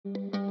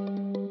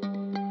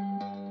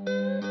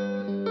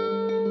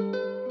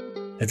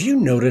Have you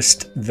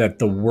noticed that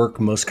the work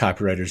most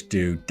copywriters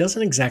do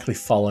doesn't exactly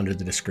fall under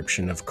the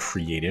description of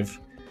creative?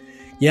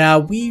 Yeah,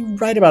 we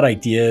write about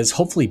ideas,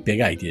 hopefully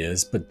big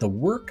ideas, but the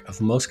work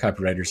of most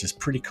copywriters is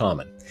pretty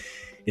common.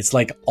 It's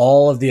like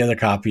all of the other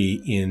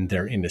copy in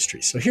their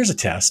industry. So here's a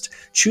test.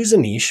 Choose a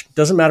niche,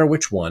 doesn't matter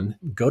which one.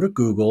 Go to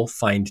Google,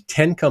 find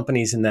 10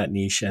 companies in that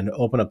niche and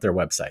open up their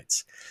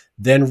websites.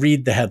 Then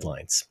read the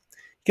headlines.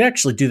 You can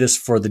actually do this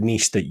for the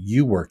niche that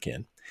you work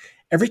in.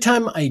 Every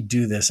time I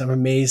do this, I'm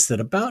amazed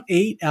that about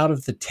 8 out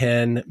of the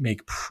 10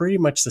 make pretty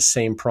much the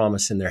same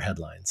promise in their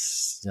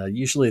headlines.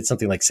 Usually it's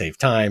something like save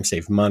time,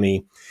 save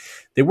money.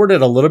 They word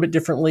it a little bit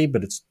differently,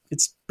 but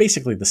it's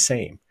basically the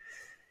same.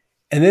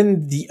 And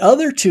then the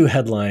other two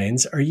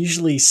headlines are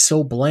usually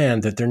so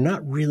bland that they're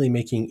not really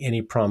making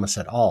any promise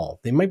at all.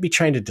 They might be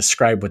trying to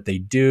describe what they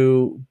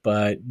do,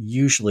 but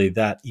usually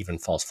that even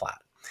falls flat.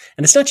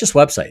 And it's not just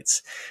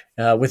websites.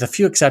 With a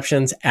few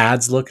exceptions,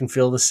 ads look and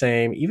feel the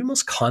same. Even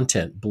most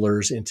content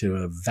blurs into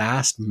a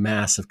vast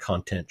mass of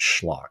content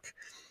schlock.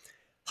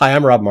 Hi,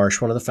 I'm Rob Marsh,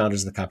 one of the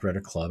founders of the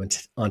Copywriter Club.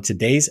 And on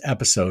today's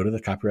episode of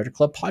the Copywriter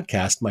Club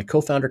podcast, my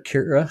co-founder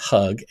Kira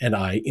Hug and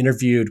I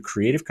interviewed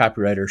creative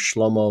copywriter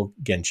Shlomo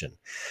Genchin.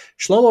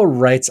 Shlomo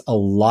writes a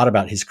lot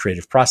about his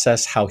creative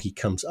process, how he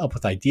comes up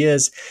with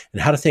ideas,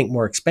 and how to think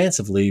more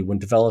expansively when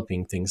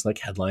developing things like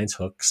headlines,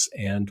 hooks,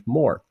 and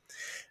more.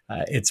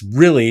 It's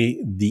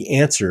really the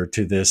answer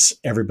to this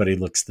everybody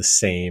looks the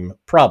same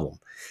problem.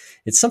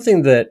 It's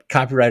something that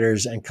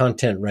copywriters and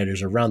content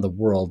writers around the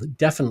world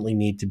definitely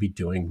need to be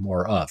doing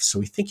more of. So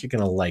we think you're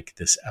going to like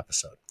this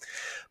episode.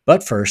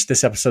 But first,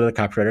 this episode of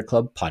the Copywriter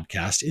Club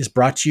podcast is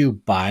brought to you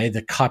by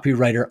the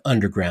Copywriter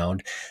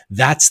Underground.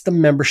 That's the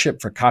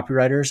membership for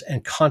copywriters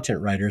and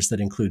content writers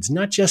that includes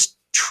not just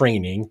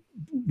training,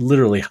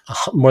 literally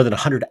more than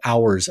 100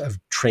 hours of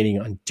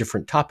training on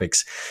different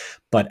topics,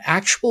 but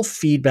actual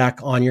feedback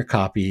on your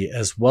copy,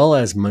 as well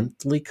as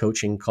monthly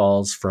coaching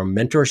calls from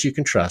mentors you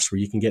can trust, where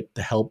you can get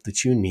the help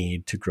that you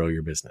need to grow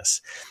your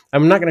business.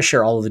 I'm not going to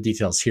share all of the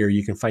details here.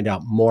 You can find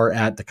out more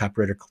at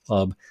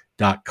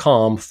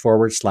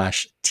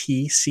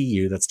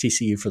thecopywriterclub.com/TCU. That's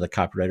TCU for the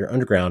Copywriter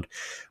Underground,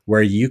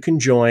 where you can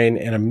join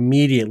and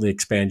immediately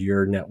expand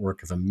your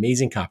network of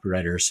amazing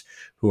copywriters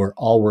who are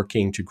all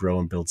working to grow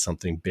and build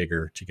something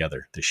bigger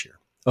together this year.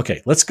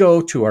 Okay, let's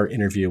go to our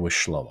interview with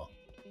Shlomo.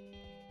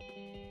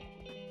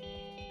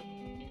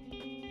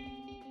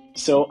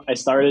 So I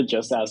started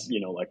just as,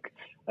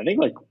 I think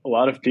like a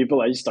lot of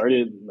people, I just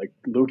started like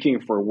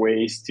looking for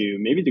ways to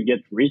maybe to get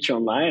rich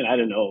online. I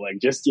don't know, like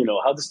just,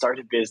 how to start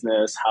a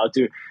business, how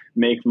to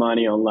make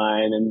money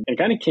online, and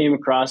kind of came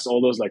across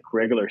all those like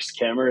regular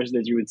scammers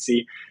that you would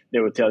see. They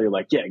would tell you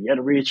like, yeah, get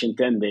rich in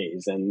 10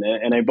 days. And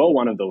I bought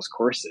one of those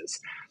courses.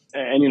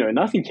 And,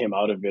 nothing came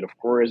out of it, of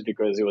course,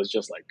 because it was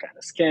just like kind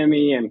of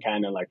scammy and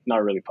kind of like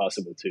not really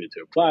possible to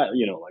apply,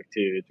 like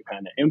to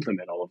kind of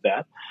implement all of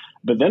that.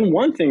 But then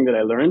one thing that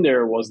I learned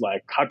there was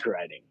like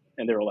copywriting.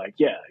 And they were like,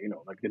 yeah,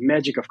 like the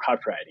magic of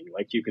copywriting.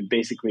 Like you could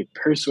basically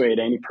persuade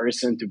any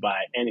person to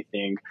buy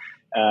anything.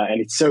 And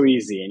it's so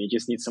easy and you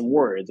just need some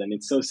words and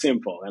it's so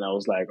simple. And I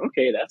was like,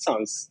 okay, that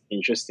sounds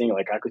interesting.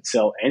 Like I could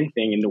sell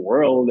anything in the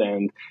world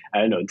and I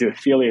don't know, do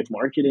affiliate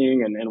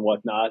marketing and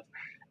whatnot.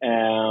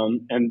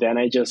 And then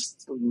I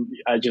just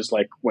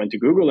like went to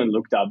Google and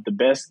looked up the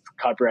best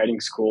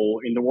copywriting school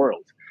in the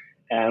world.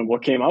 And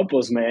what came up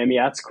was Miami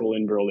Ad School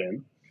in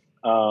Berlin.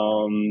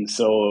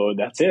 So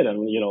that's it.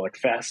 And, like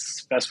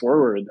fast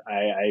forward,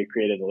 I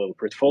created a little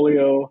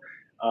portfolio,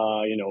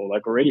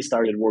 like already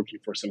started working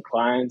for some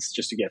clients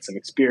just to get some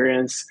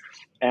experience.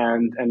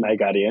 And I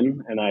got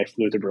in and I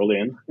flew to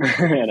Berlin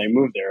and I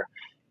moved there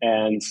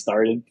and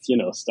started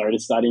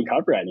studying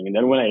copywriting. And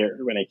then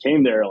when I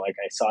came there, like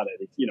I saw that,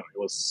 it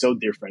was so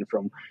different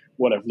from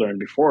what I've learned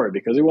before,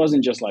 because it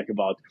wasn't just like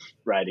about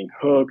writing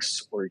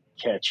hooks or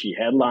catchy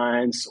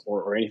headlines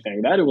or anything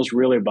like that. It was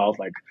really about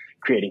like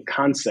creating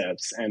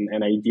concepts and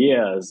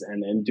ideas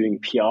and doing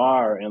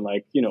PR and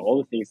like,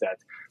 all the things that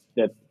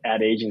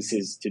ad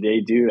agencies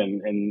today do.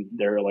 And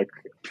they're like,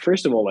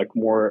 first of all, like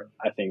more,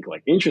 I think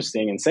like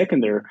interesting. And second,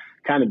 they're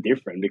kind of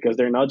different because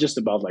they're not just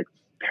about like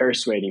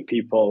persuading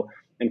people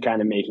and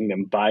kind of making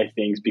them buy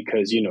things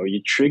because,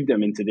 you tricked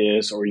them into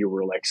this or you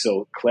were like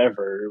so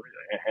clever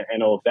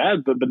and all of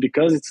that, but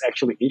because it's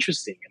actually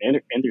interesting and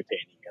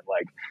entertaining. And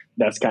like,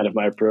 that's kind of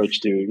my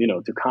approach to,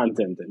 to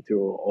content and to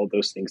all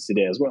those things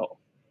today as well.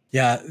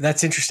 Yeah,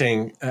 that's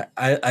interesting.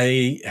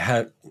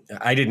 I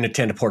didn't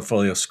attend a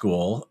portfolio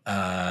school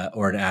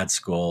or an ad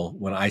school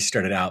when I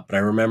started out, but I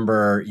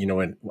remember,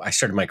 when I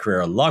started my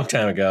career a long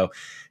time ago,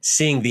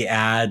 seeing the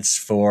ads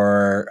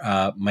for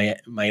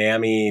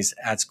Miami's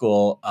ad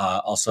school,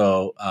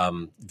 also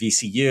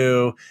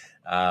VCU,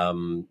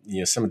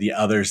 some of the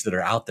others that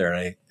are out there.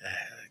 And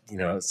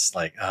it's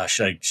like,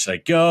 should I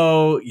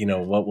go?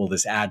 What will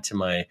this add to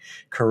my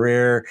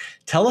career?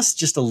 Tell us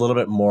just a little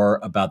bit more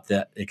about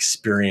that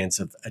experience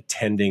of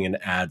attending an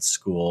ad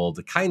school,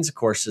 the kinds of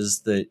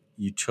courses that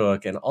you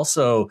took, and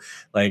also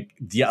like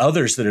the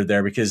others that are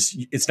there, because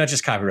it's not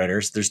just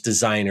copywriters, there's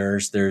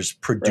designers, there's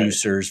Right.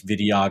 producers,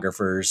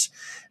 videographers,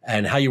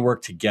 and how you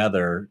work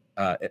together.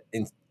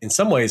 In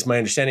some ways, my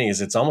understanding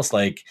is it's almost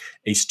like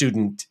a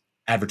student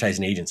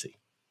advertising agency.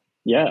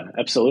 Yeah,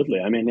 absolutely.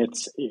 I mean,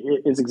 it's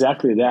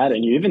exactly that,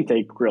 and you even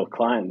take real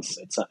clients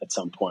at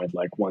some point.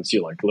 Like once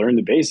you like learn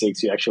the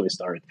basics, you actually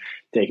start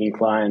taking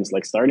clients,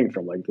 like starting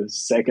from like the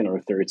second or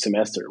third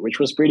semester, which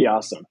was pretty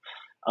awesome.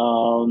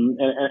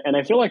 And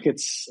I feel like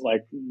it's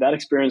like that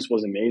experience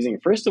was amazing.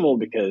 First of all,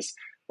 because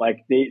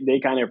like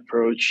they kind of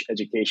approach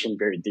education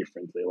very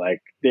differently.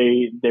 Like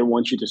they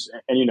want you to,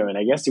 and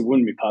I guess it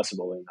wouldn't be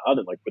possible in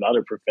other, like with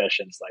other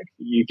professions. Like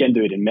you can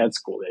do it in med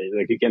school.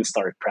 Like you can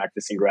start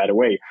practicing right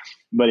away,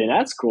 but in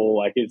ad school,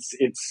 like it's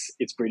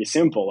pretty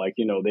simple. Like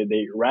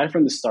they right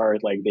from the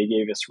start, like they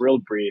gave us real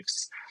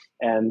briefs,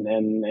 and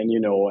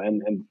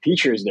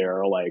teachers there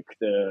are like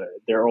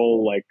they're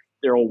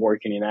all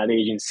working in ad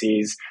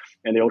agencies,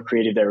 and they're all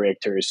creative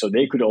directors, so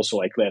they could also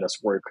like let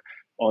us work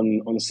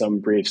on some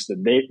briefs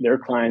that their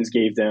clients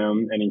gave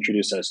them, and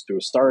introduce us to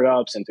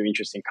startups and to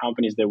interesting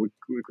companies that we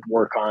could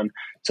work on.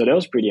 So that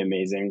was pretty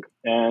amazing.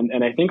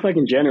 And I think like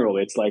in general,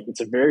 it's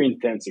a very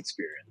intense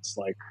experience.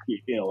 Like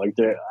like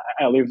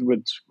I lived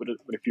with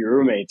a few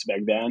roommates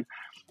back then,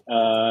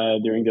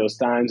 during those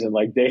times, and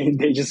like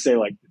they just say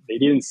like they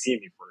didn't see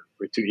me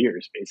for 2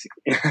 years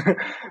basically,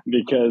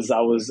 because I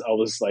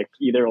was like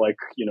either like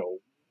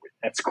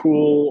at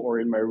school or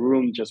in my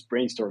room just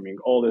brainstorming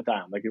all the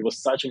time. Like it was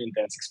such an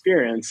intense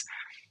experience.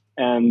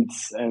 And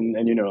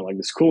like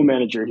the school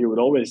manager, he would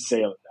always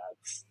say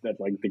that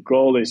like the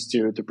goal is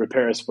to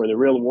prepare us for the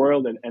real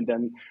world, and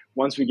then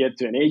once we get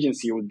to an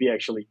agency, it would be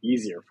actually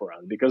easier for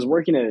us, because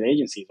working at an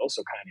agency is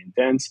also kind of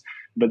intense.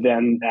 But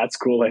then at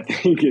school, I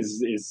think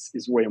is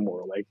way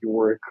more. Like you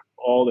work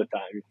all the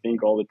time, you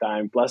think all the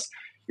time, plus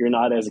you're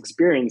not as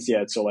experienced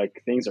yet, so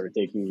like things are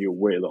taking you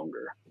way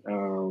longer.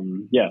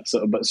 Yeah,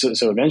 so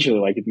eventually,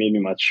 like it made me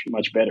much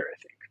better, I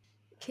think.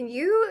 Can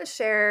you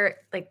share,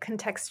 like,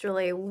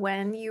 contextually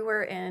when you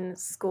were in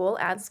school,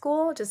 ad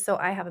school, just so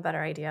I have a better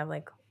idea of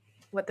like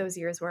what those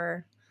years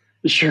were?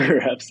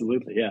 Sure,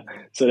 absolutely, yeah.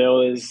 So that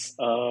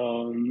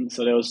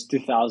was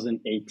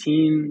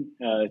 2018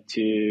 to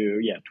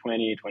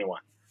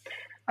 2021.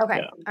 Okay.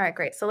 Yeah, All right,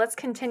 great. So let's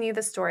continue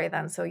the story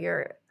then. So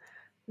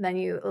then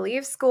you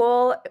leave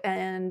school,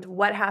 and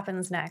what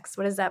happens next?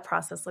 What does that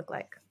process look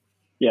like?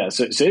 yeah.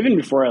 So even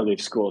before I leave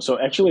school, so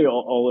actually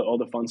all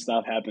the fun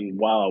stuff happened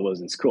while I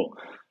was in school.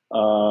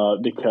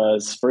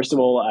 Because first of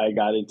all, I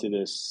got into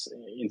this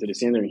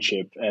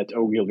internship at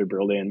Ogilvy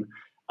Berlin,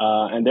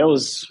 and that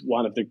was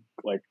one of the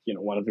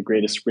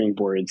greatest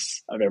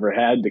springboards I've ever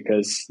had,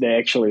 because they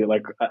actually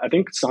like I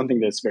think something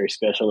that's very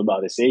special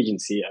about this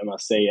agency, I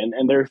must say,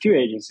 and there are a few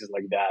agencies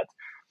like that,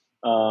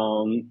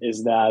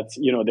 is that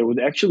they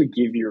would actually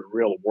give you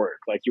real work.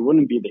 Like you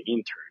wouldn't be the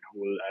intern who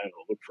would, I don't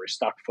know, look for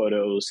stock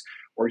photos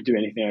or do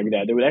anything like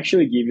that. They would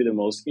actually give you the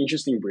most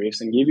interesting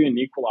briefs and give you an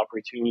equal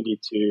opportunity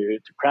to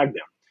crack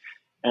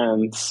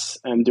them.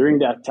 And during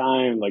that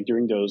time, like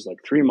during those like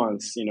 3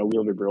 months,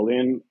 we'll be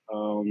Berlin.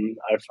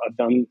 I've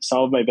done some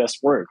of my best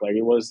work. Like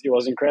it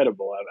was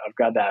incredible.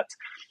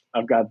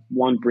 I've got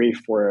one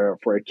brief for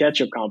a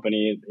ketchup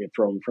company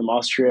from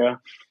Austria,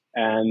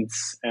 and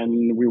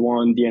we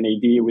won the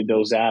NAD with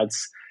those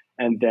ads.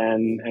 And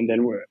then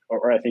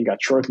or I think got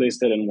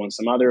shortlisted and won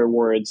some other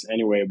awards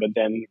anyway. But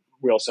then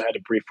we also had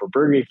a brief for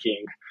Burger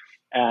King,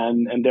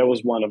 and that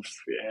was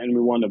and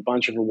we won a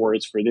bunch of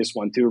awards for this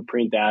one too,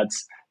 print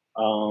ads.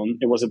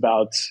 It was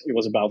about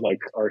like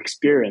our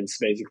experience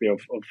basically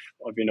of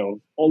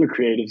all the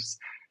creatives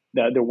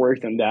that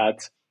worked on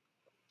that,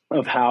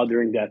 of how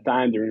during that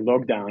time, during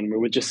lockdown, we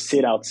would just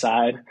sit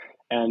outside,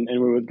 and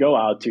we would go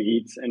out to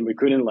eat, and we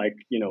couldn't like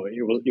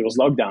it was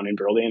lockdown in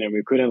Berlin, and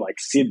we couldn't like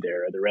sit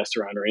there at the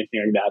restaurant or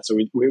anything like that, so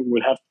we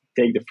would have to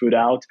take the food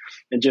out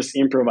and just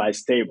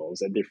improvise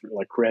tables at different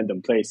like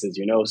random places,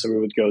 so we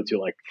would go to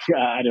like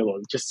I don't know,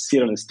 just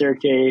sit on a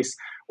staircase,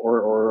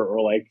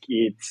 or like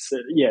eat,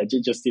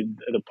 just eat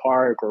at the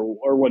park,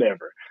 or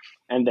whatever.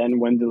 And then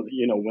when the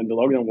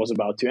lockdown was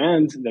about to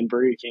end, then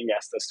Burger King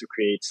asked us to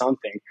create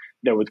something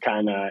that would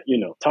kind of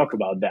talk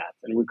about that,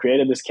 and we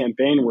created this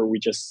campaign where we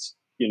just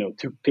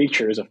took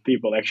pictures of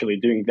people actually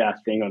doing that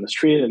thing on the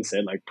street, and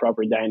said like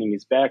proper dining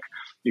is back,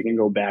 you can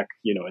go back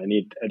and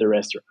eat at the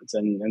restaurants,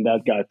 and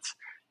that got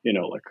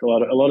like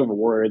a lot of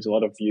awards, a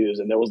lot of views,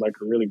 and that was like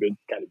a really good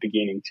kind of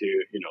beginning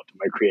to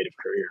my creative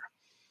career.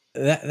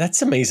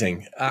 That's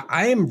amazing.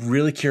 I am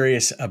really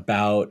curious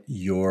about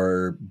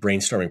your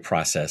brainstorming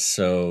process.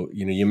 So,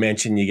 you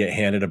mentioned you get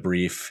handed a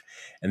brief,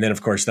 and then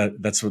of course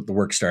that's what the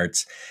work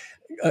starts.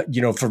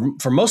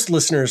 For most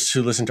listeners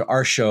who listen to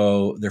our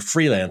show, they're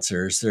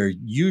freelancers. They're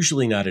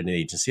usually not in an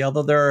agency,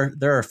 although there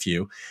are a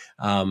few.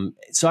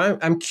 So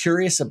I'm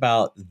curious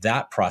about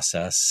that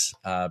process,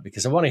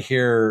 because I want to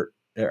hear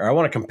or I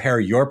want to compare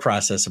your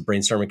process of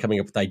brainstorming, coming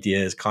up with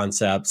ideas,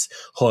 concepts,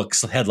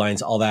 hooks,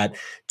 headlines, all that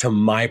to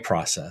my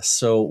process.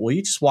 So will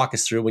you just walk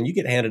us through when you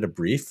get handed a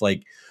brief,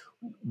 like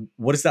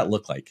what does that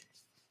look like?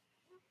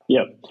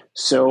 Yeah.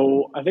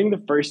 So I think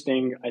the first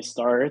thing I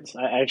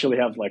actually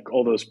have like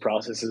all those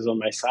processes on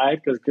my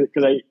side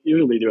because I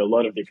usually do a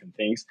lot of different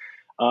things.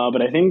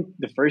 But I think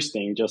the first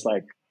thing, just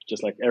like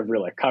every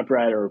like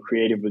copywriter or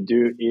creative would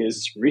do,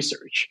 is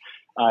research.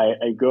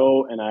 I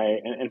go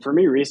and for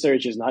me,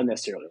 research is not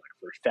necessarily like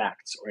for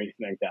facts or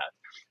anything like that,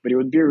 but it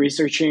would be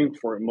researching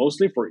for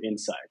mostly for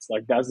insights.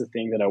 Like that's the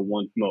thing that I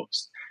want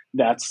most.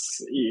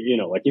 That's,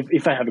 like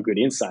if I have a good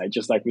insight,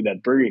 just like with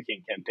that Burger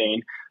King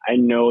campaign, I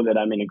know that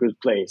I'm in a good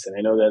place and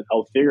I know that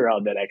I'll figure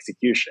out that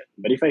execution.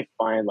 But if I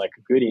find like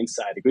a good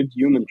insight, a good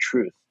human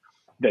truth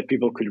that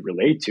people could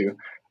relate to,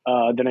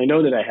 then I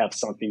know that I have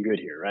something good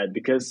here, right?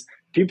 Because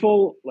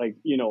people like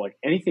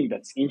anything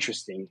that's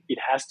interesting, it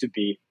has to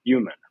be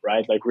human,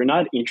 right? Like we're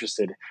not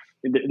interested.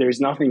 There's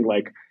nothing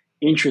like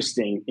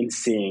interesting in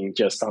seeing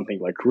just something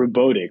like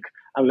robotic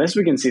unless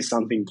we can see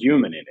something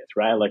human in it,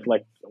 right?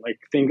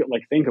 Think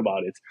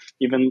about it.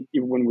 Even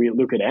when we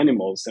look at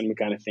animals and we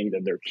kind of think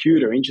that they're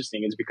cute or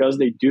interesting, it's because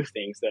they do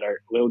things that are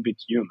a little bit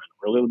human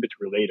or a little bit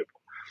relatable.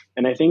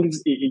 And I think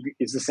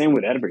it's the same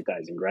with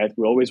advertising, right?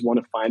 We always want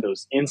to find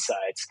those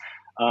insights,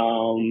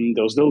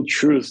 those little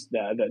truths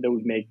that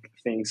would make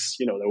things,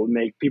 that would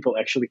make people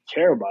actually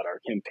care about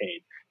our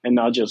campaign and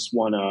not just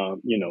want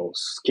to,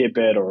 skip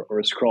it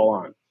or scroll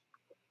on.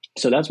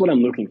 So that's what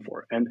I'm looking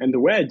for. And the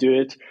way I do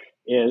it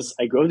is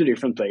I go to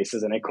different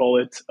places and I call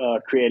it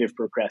creative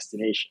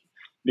procrastination,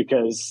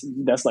 because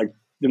that's like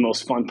the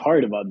most fun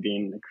part about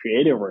being a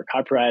creative or a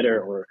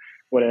copywriter or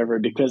whatever,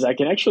 because I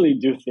can actually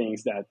do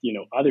things that,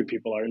 other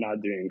people are not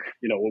doing.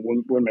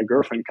 When my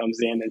girlfriend comes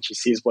in and she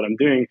sees what I'm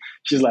doing,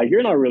 she's like,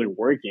 you're not really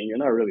working. You're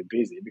not really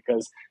busy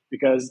because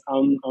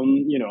I'm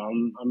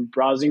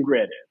browsing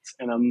Reddit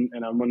and I'm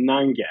on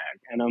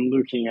 9gag and I'm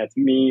looking at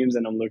memes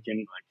and I'm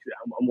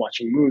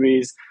watching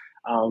movies.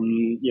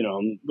 I'm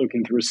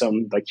looking through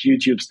some like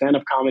YouTube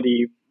stand-up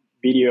comedy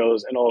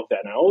videos and all of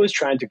that. And I'm always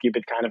trying to keep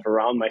it kind of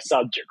around my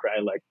subject,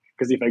 right? Like,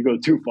 because if I go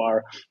too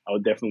far, I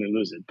would definitely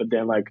lose it. But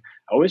then like,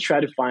 I always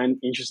try to find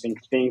interesting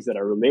things that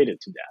are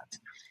related to that.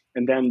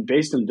 And then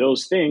based on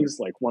those things,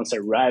 like once I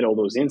write all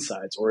those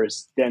insights, or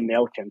as Dan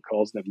Nelken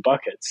calls them,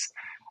 buckets,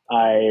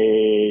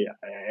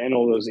 and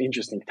all those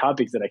interesting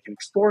topics that I can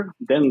explore,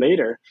 then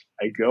later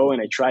I go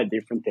and I try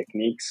different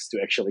techniques to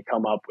actually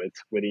come up with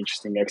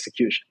interesting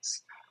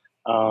executions.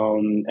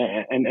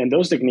 And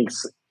those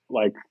techniques,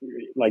 like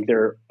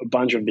there are a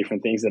bunch of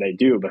different things that I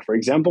do. But for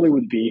example, it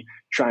would be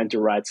trying to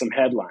write some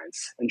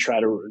headlines and try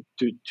to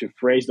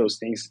phrase those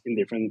things in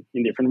different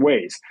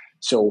ways.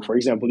 So for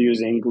example,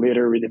 using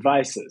literary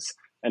devices,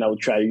 and I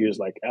would try to use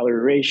like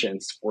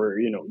alliterations for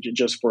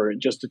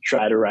just to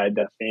try to write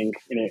that thing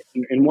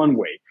in one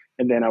way,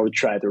 and then I would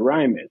try to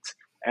rhyme it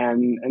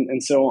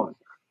and so on.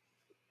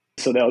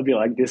 So that would be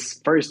like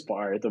this first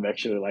part of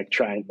actually like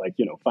trying, like,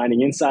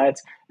 finding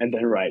insights and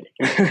then writing.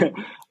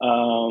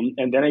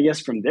 And then I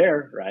guess from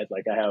there, right,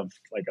 like I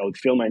would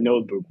fill my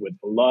notebook with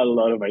a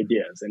lot of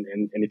ideas.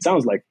 And it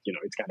sounds like,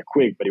 it's kind of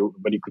quick, but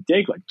it could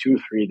take like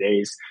 2-3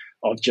 days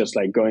of just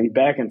like going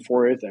back and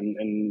forth.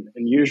 And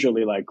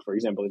usually, like, for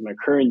example, in my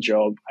current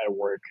job, I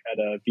work at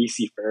a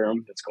VC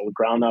firm that's called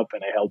Ground Up,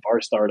 and I help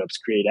our startups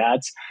create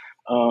ads.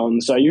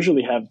 So I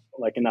usually have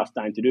like enough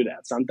time to do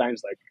that.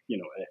 Sometimes, like,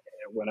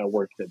 when I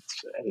worked at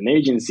an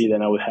agency,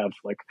 then I would have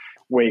like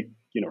way,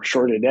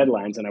 shorter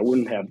deadlines, and I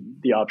wouldn't have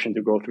the option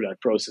to go through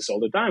that process all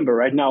the time. But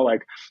right now,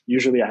 like,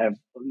 usually I have,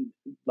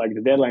 like,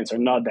 the deadlines are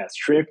not that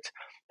strict,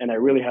 and I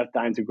really have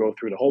time to go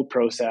through the whole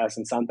process,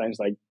 and sometimes,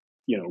 like,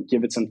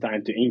 give it some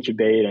time to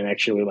incubate and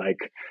actually work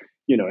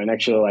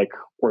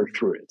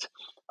through it.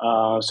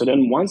 So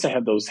then once I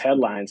have those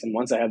headlines and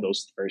once I have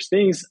those first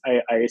things,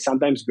 I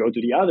sometimes go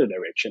to the other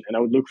direction and I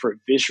would look for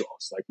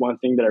visuals. Like, one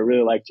thing that I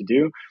really like to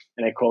do,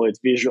 and I call it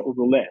visual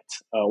roulette,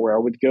 where I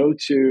would go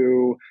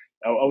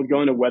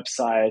on a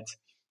website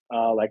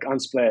like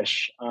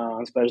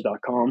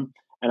Unsplash.com,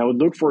 and I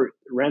would look for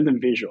random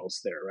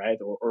visuals there, right?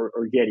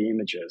 Or Getty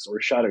Images or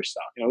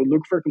Shutterstock. And I would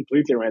look for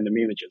completely random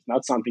images,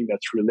 not something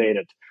that's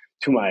related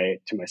to my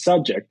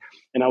subject.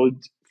 And I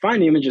would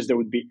find images that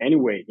would be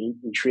anyway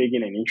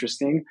intriguing and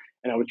interesting,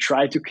 and I would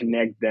try to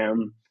connect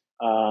them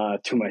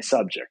to my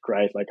subject,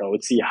 right? Like, I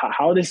would see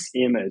how this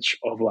image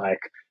of, like,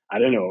 I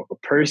don't know, a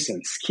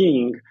person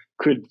skiing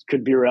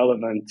could be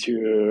relevant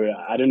to,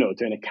 I don't know,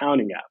 to an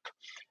accounting app.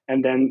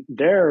 And then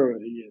there,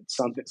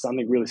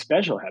 something really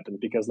special happened,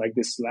 because like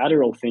this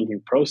lateral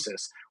thinking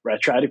process where I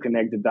try to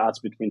connect the dots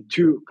between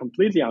two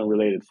completely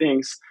unrelated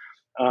things.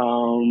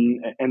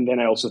 And then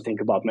I also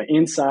think about my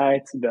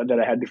insight that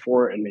I had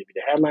before, and maybe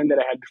the headline that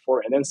I had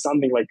before, and then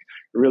something like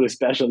really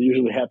special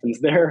usually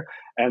happens there,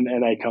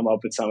 and I come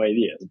up with some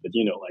ideas. But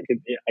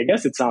I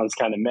guess it sounds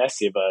kind of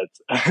messy, but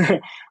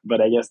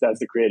but I guess that's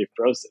the creative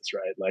process,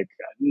 right? Like,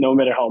 no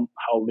matter how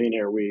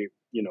linear we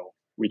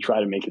try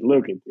to make it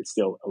look, it's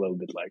still a little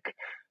bit like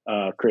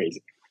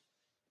crazy.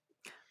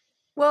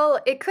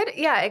 Well, it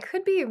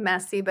could be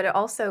messy, but it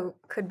also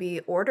could be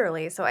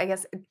orderly. So I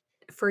guess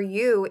for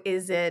you,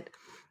 is it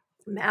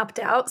mapped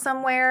out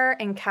somewhere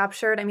and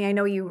captured? I mean, I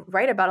know you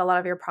write about a lot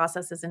of your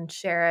processes and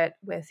share it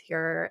with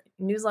your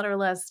newsletter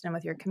list and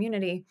with your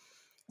community.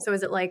 So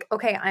is it like,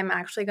 okay, I'm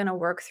actually going to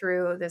work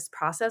through this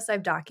process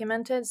I've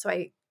documented, so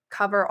I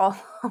cover all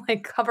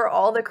like cover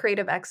all the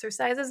creative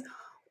exercises,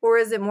 or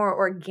is it more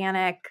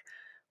organic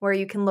where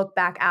you can look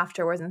back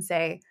afterwards and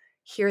say,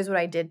 here's what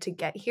I did to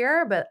get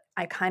here, but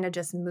I kind of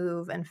just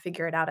move and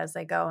figure it out as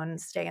I go and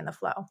stay in the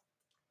flow?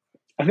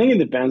 I think it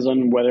depends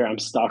on whether I'm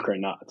stuck or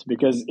not.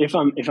 Because if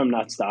I'm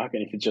not stuck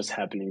and if it's just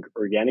happening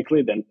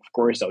organically, then of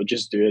course I would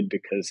just do it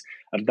because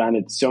I've done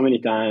it so many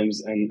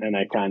times, and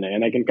I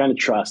can kind of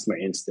trust my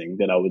instinct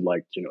that I would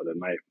like, that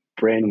my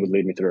brain would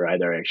lead me to the right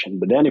direction.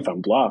 But then if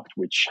I'm blocked,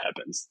 which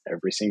happens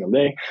every single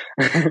day,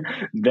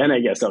 then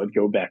I guess I would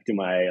go back to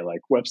my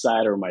like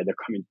website or my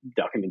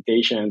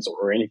documentations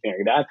or anything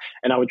like that,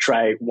 and I would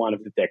try one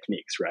of the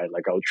techniques, right?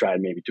 Like I would try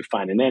maybe to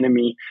find an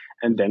enemy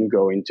and then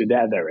go into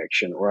that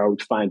direction. Or I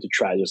would find to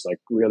try just like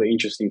really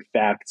interesting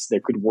facts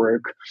that could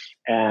work,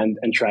 and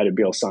try to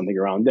build something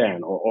around them,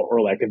 or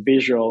like a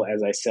visual,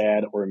 as I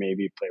said, or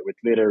maybe play with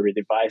literary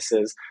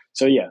devices.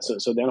 So yeah,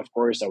 so then of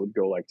course I would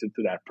go like to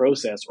that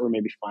process, or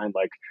maybe find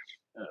like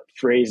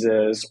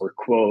phrases or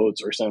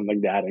quotes or something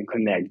like that and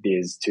connect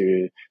these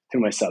to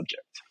my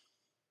subject.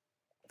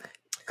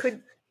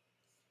 Could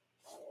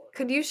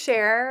you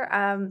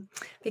share,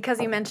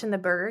 because you mentioned the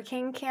Burger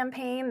King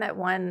campaign that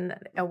won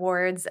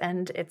awards,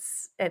 and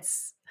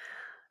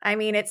I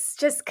mean, it's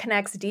just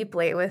connects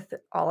deeply with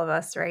all of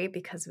us, right?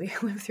 Because we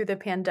lived through the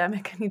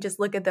pandemic, and you just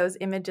look at those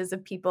images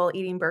of people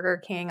eating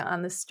Burger King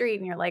on the street,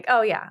 and you're like,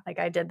 oh yeah, like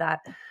I did that.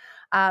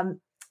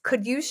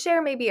 Could you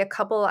share maybe a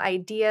couple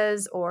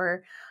ideas,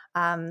 or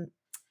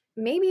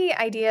maybe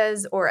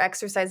ideas or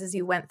exercises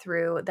you went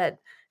through that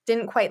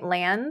didn't quite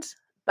land,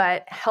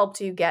 but helped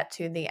you get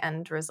to the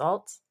end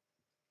result?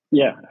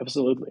 Yeah,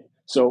 absolutely.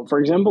 So, for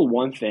example,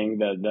 one thing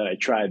that I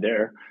tried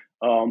there,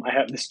 I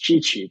have this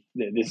cheat sheet,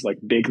 this like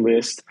big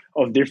list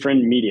of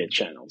different media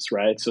channels,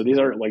 right? So these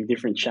are like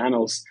different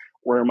channels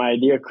where my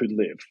idea could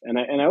live, and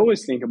I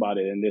always think about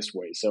it in this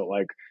way. So,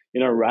 like,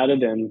 rather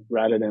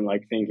than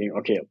like thinking,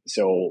 okay,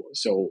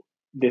 so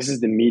this is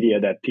the media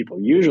that people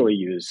usually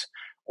use,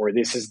 or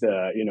this is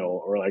the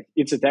or like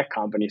it's a tech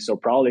company, so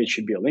probably it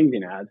should be a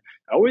LinkedIn ad.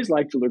 I always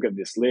like to look at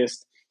this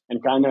list and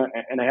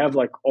I have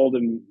like all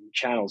the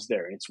channels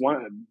there. And it's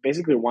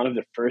basically one of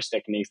the first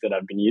techniques that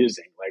I've been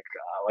using.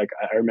 Like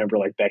I remember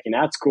like back in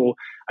ad school,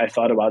 I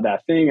thought about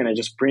that thing and I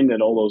just printed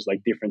all those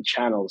like different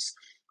channels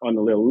on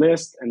a little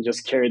list and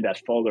just carried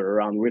that folder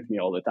around with me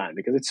all the time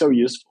because it's so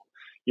useful.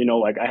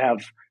 Like I have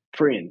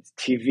print,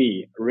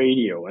 TV,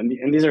 radio, and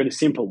these are the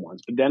simple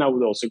ones. But then I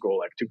would also go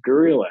like to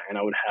Gorilla, and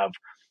I would have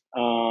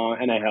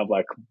and I have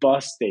like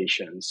bus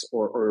stations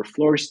or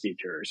floor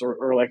stickers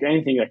or like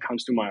anything that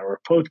comes to mind, or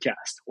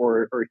podcast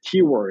or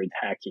keyword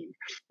hacking,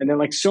 and then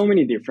like so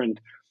many different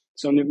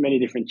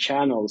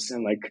channels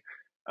and like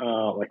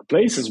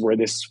places where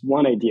this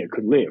one idea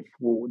could live,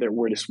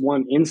 where this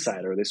one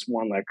insight or this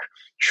one like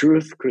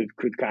truth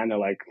could kind of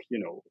like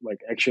like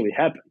actually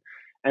happen.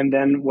 And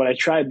then what I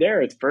tried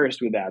there at first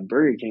with that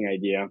Burger King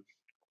idea,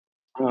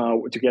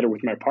 together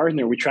with my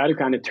partner, we try to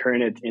kind of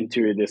turn it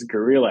into this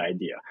guerrilla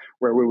idea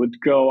where we would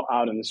go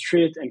out on the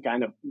street and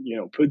kind of,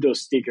 put those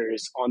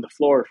stickers on the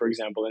floor, for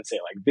example, and say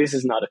like, this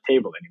is not a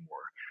table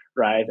anymore.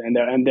 Right.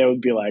 And they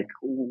would be like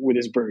with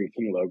this Burger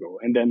King logo,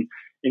 and then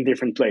in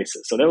different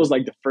places. So that was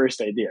like the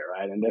first idea.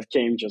 Right. And that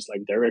came just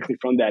like directly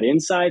from that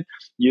insight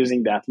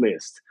using that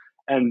list.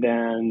 And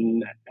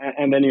then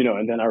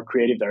our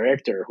creative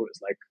director, who is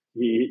like,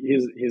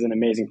 he's an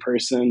amazing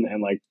person,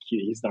 and like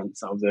he's done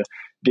some of the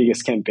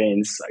biggest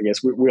campaigns I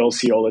guess we all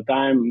see all the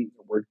time.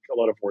 A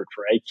lot of work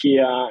for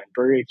IKEA and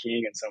Burger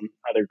King and some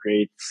other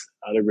great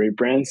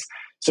brands.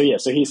 So yeah,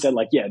 so he said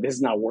like, yeah, this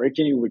is not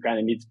working. We kind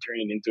of need to turn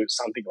it into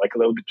something like a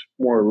little bit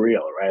more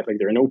real, right? Like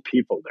there are no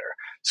people there.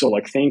 So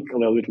like think a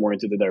little bit more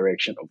into the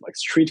direction of like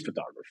street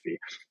photography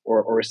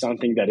or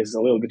something that is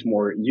a little bit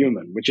more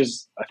human, which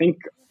is I think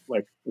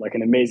like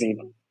an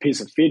amazing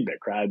piece of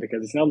feedback, right?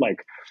 Because it's not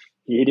like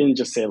he didn't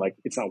just say like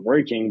it's not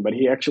working, but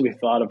he actually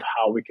thought of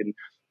how we can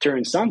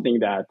turn something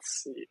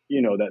that's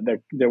that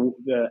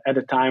at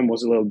the time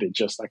was a little bit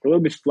just like a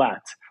little bit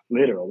flat,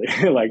 literally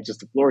like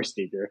just a floor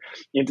sticker,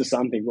 into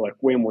something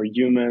like way more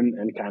human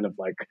and kind of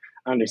like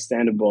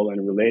understandable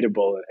and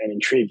relatable and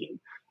intriguing.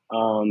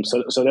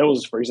 So that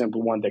was, for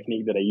example, one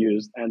technique that I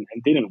used and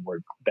didn't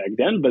work back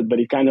then, but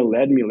it kind of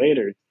led me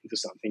later into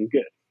something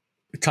good.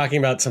 Talking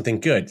about something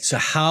good. So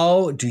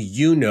how do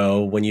you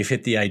know when you've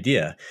hit the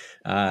idea?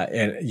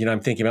 And,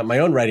 I'm thinking about my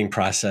own writing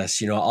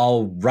process.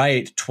 I'll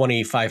write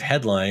 25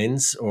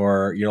 headlines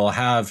or, I'll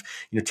have,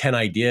 10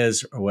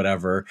 ideas or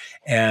whatever.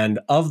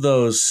 And of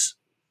those,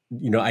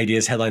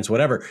 ideas, headlines,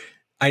 whatever,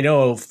 I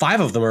know 5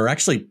 of them are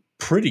actually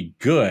pretty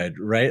good,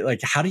 right?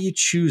 Like, how do you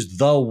choose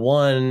the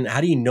one?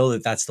 How do you know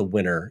that that's the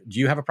winner? Do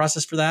you have a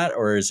process for that?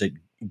 Or is it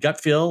gut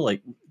feel?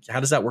 Like, how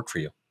does that work for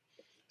you?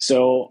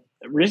 So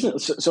reason,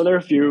 so there are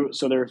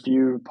a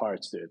few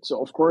parts to it.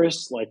 So of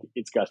course, like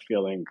it's gut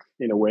feeling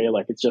in a way,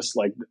 like it's just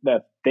like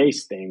that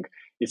taste thing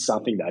is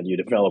something that you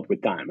develop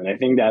with time. And I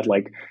think that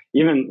like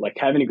even like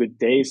having a good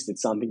taste,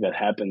 it's something that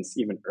happens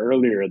even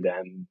earlier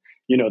than,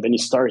 then you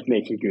start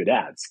making good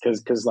ads.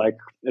 Cause like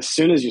as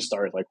soon as you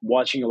start like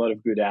watching a lot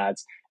of good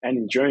ads and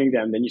enjoying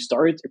them, then you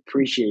start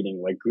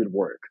appreciating like good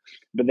work.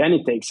 But then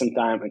it takes some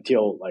time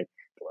until like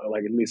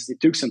at least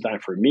it took some time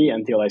for me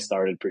until I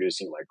started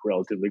producing like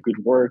relatively good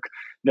work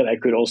that I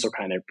could also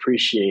kind of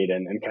appreciate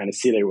and kind of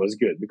see that it was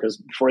good. Because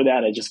before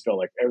that, I just felt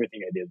like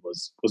everything I did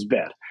was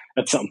bad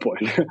at some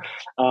point.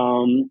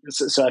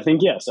 So I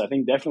think so I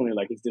think definitely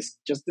like it's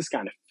this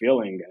kind of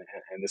feeling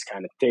and this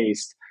kind of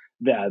taste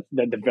that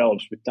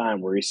develops with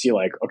time, where you see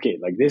like, okay,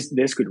 like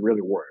this could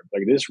really work,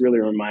 like this really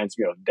reminds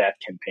me of that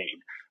campaign,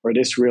 or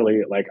this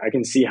really, like I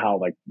can see how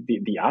like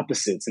the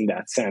opposites in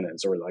that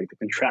sentence, or like the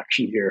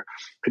contraction here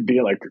could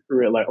be like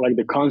like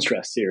the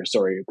contrast here,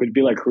 sorry, could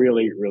be like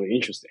really really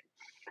interesting.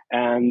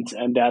 And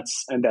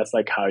that's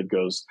like how it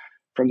goes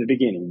from the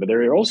beginning. But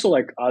there are also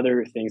like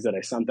other things that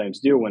I sometimes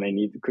do when I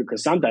need,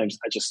 because sometimes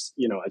I just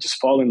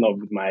fall in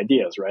love with my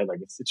ideas, right? Like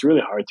it's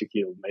really hard to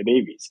kill my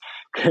babies,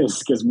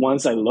 because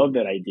once I love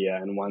that idea,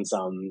 and once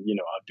I've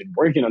been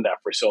working on that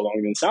for so long,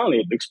 then suddenly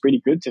it looks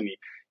pretty good to me,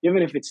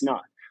 even if it's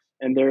not.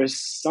 And there's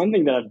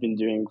something that I've been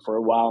doing for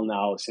a while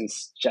now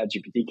since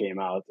ChatGPT came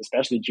out,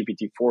 especially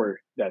GPT-4,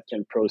 that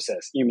can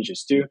process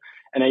images too.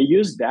 And I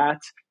use that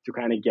to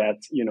kind of get,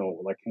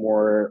 like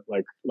more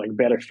like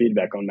better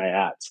feedback on my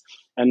ads.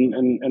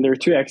 And there are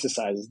two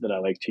exercises that I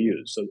like to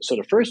use. So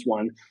the first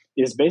one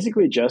is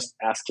basically just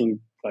asking,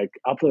 like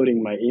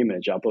uploading my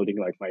image, uploading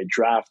like my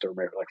draft or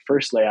my like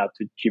first layout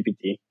to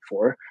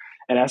GPT-4,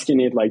 and asking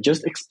it like,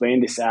 just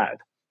explain this ad.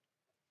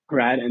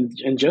 Right.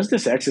 And just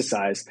this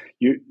exercise,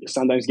 you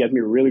sometimes get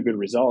me really good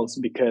results,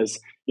 because,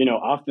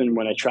 often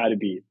when I try to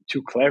be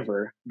too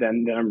clever,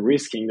 then I'm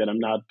risking that I'm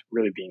not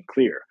really being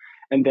clear.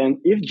 And then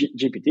if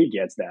GPT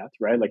gets that,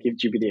 right, like if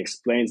GPT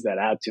explains that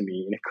ad to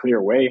me in a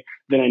clear way,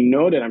 then I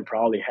know that I'm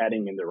probably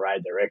heading in the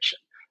right direction.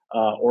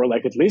 Or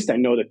like at least I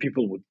know that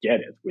people would get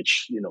it,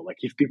 which, like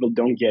if people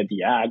don't get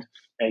the ad,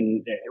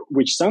 and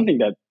which something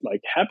that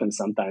like happens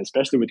sometimes,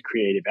 especially with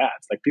creative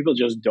ads, like people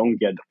just don't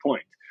get the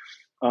point.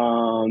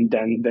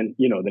 Then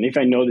if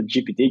I know that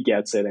GPT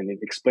gets it and it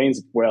explains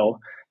it well,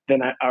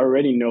 then I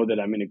already know that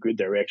I'm in a good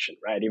direction,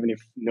 right? Even if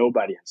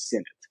nobody has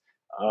seen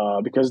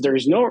it. Because there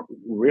is no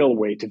real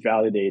way to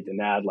validate an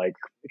ad, like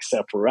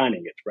except for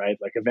running it, right?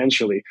 Like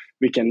eventually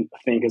we can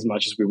think as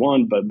much as we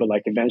want, but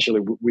like eventually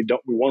we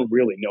won't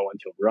really know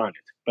until we run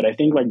it. But I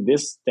think like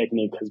this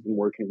technique has been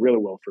working really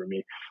well for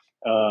me.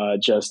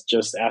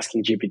 Just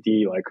asking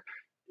GPT like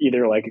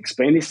either like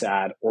explain this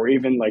ad, or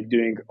even like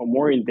doing a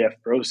more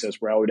in-depth process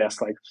where I would ask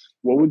like,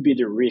 what would be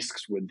the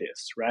risks with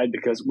this, right?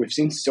 Because we've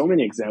seen so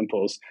many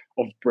examples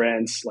of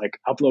brands like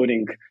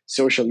uploading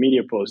social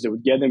media posts that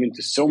would get them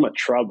into so much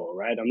trouble,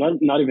 right? I'm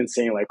not even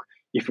saying like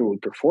if it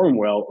would perform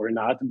well or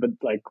not, but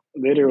like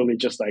literally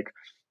just like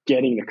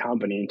getting the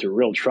company into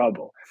real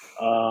trouble.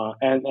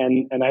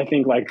 And I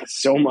think like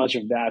so much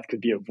of that could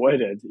be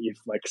avoided if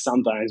like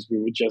sometimes we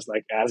would just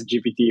like ask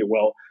GPT,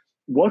 well,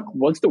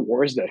 what's the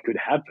worst that could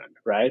happen,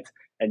 right?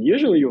 And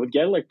usually you would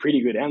get like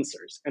pretty good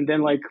answers. And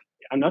then like,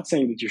 I'm not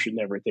saying that you should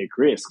never take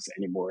risks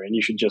anymore and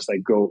you should just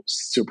like go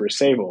super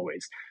safe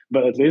always,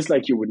 but at least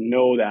like you would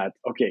know that,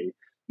 okay,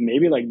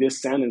 maybe like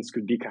this sentence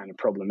could be kind of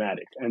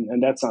problematic.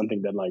 And that's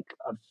something that like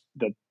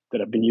that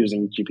I've been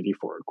using GPT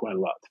for quite a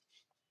lot.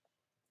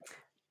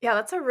 Yeah,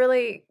 that's a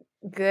really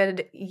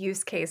good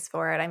use case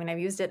for it. I mean, I've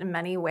used it in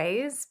many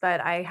ways,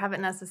 but I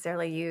haven't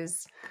necessarily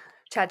used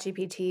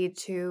ChatGPT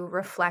to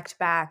reflect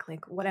back,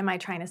 like, what am I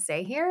trying to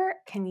say here?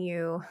 Do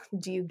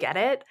you get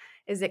it?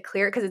 Is it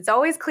clear? Because it's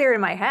always clear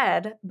in my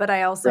head, but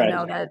I also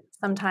know that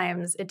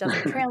sometimes it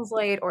doesn't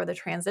translate, or the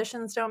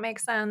transitions don't make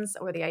sense,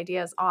 or the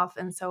idea is off.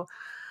 And so,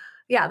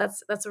 yeah,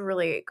 that's a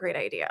really great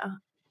idea.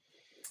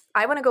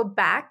 I want to go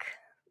back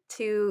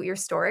to your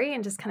story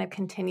and just kind of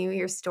continue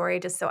your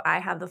story, just so I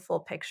have the full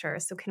picture.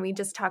 So can we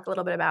just talk a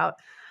little bit about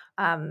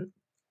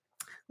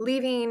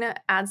leaving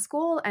ad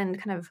school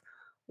and kind of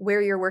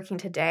where you're working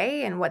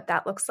today and what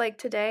that looks like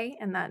today,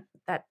 and that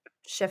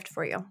shift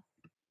for you?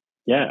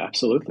 Yeah,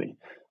 absolutely.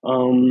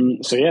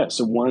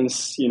 So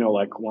once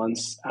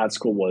ad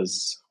school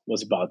was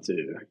about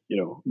to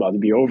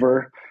be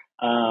over,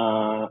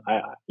 I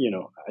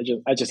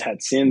just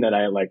had seen that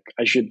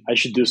I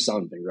should do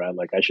something, right?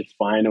 Like I should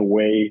find a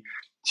way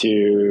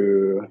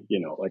to,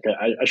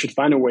 I should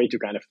find a way to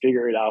kind of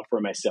figure it out for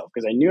myself,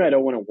 because I knew I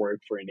don't want to work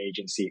for an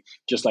agency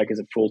just like as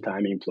a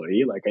full-time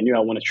employee. Like I knew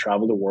I want to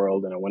travel the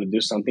world and I want to do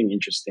something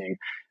interesting,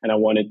 and I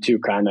wanted to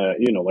kind of,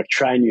 like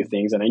try new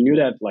things. And I knew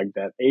that like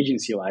that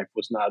agency life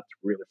was not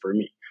really for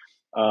me.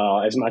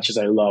 As much as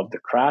I love the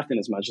craft and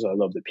as much as I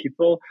love the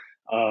people,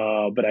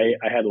 but I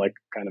had like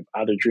kind of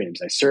other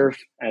dreams. I surf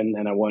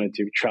and I wanted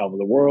to travel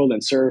the world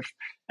and surf.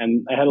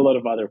 and I had a lot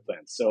of other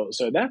plans. So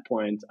at that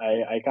point,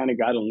 I kind of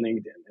got on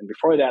LinkedIn. And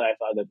before that, I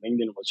thought that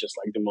LinkedIn was just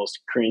like the most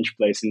cringe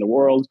place in the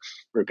world,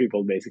 where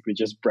people basically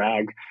just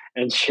brag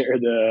and share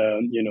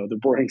the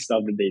boring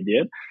stuff that they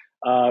did.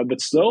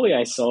 But slowly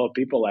I saw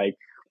people like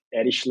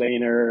Eddie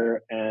Schlainer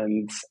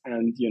and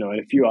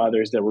a few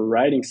others that were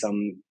writing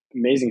some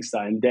amazing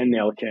stuff, and Dan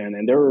Nelken,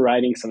 and they were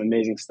writing some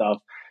amazing stuff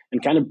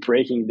and kind of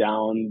breaking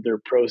down their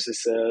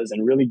processes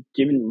and really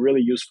giving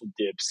really useful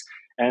tips.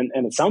 And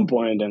at some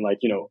point, and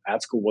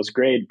ad school was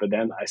great, but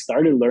then I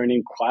started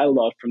learning quite a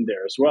lot from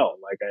there as well.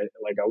 I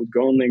would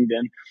go on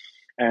LinkedIn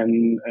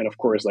and of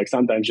course, like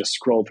sometimes just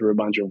scroll through a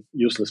bunch of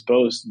useless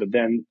posts, but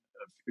then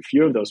a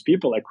few of those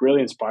people like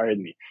really inspired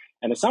me.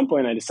 And at some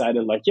point I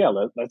decided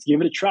let's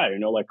give it a try.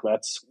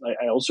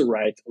 I also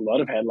write a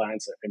lot of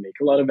headlines. I make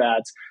a lot of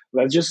ads.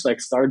 Let's just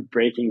start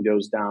breaking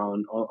those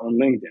down on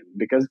LinkedIn,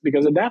 because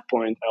at that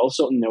point I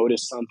also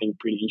noticed something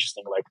pretty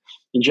interesting, like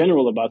in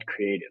general about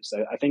creatives.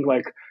 I think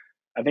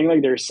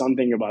there's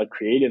something about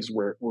creatives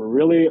where we're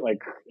really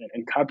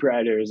and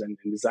copywriters and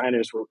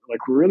designers, we're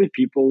really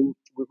people,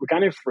 we're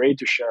kind of afraid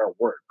to share our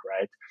work,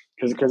 right?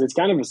 Because it's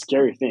kind of a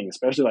scary thing,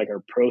 especially like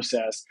our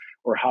process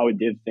or how we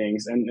did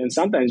things. And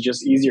sometimes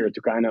just easier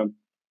to kind of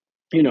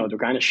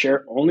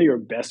share only your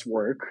best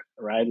work,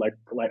 right?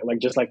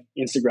 Just like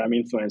Instagram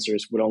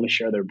influencers would only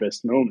share their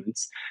best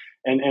moments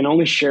and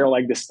only share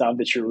the stuff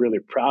that you're really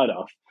proud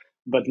of,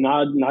 but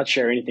not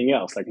share anything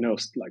else,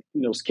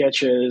 no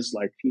sketches,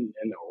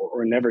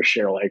 or never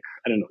share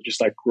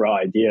just raw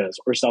ideas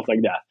or stuff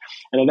like that.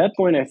 And at that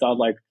point I thought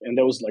and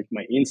that was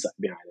my insight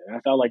behind it. And I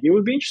thought it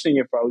would be interesting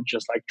if I would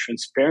just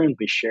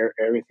transparently share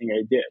everything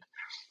I did.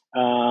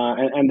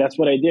 And that's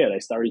what I did. I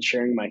started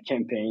sharing my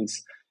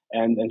campaigns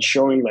and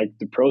showing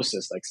the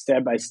process,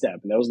 step by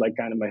step. And that was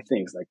kind of my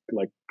things,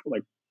 like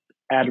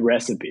ad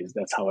recipes.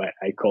 That's how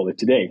I call it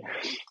today.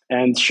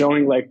 And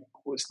showing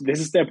this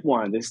is step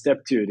one, this is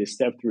step two, this is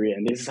step three,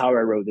 and this is how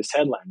I wrote this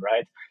headline,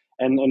 right?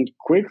 And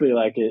quickly,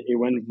 it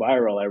went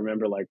viral. I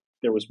remember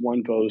there was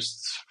one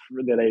post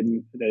that I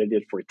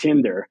did for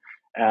Tinder,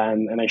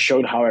 and I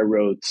showed how I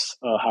wrote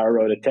a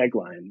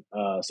tagline.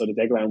 So the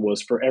tagline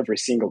was "for every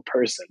single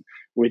person,"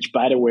 which,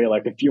 by the way,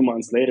 a few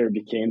months later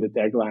became the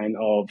tagline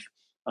of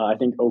I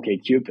think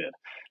OkCupid.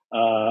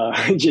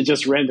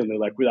 Just randomly,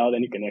 without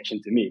any connection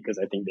to me, because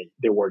I think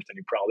they worked on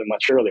it probably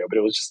much earlier, but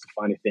it was just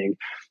a funny thing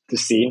to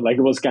see.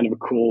 It was kind of a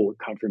cool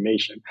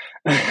confirmation.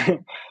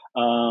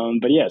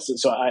 But yeah,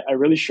 so I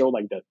really showed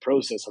that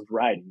process of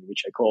writing,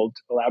 which I called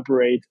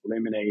elaborate,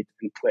 eliminate,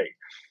 and play.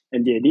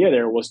 And the idea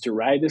there was to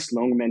write this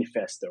long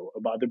manifesto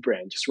about the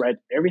brand. Just write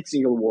every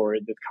single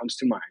word that comes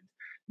to mind.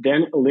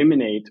 Then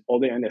eliminate all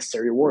the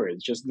unnecessary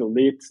words. Just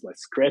delete,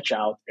 scratch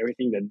out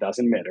everything that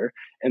doesn't matter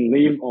and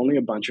leave only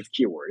a bunch of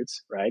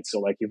keywords, right?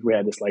 So if we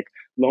had this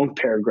long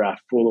paragraph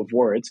full of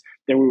words,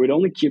 then we would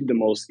only keep the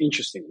most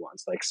interesting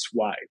ones, like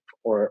swipe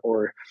or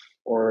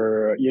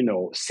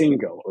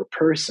single or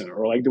person,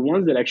 or the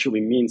ones that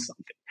actually mean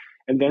something.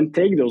 And then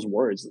take those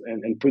words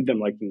and put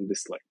them in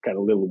this kind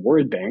of little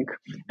word bank,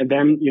 and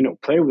then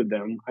play with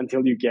them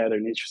until you get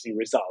an interesting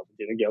result.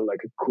 You get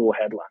a cool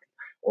headline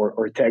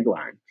or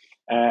tagline.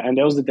 And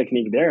that was the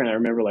technique there. And I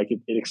remember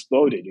it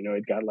exploded.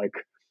 It got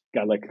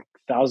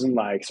 1,000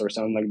 likes or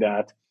something like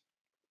that.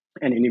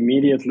 And it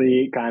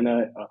immediately kind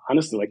of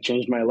honestly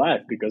changed my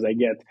life, because I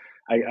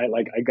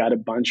got a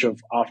bunch of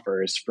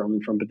offers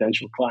from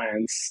potential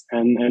clients.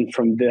 And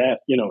from that,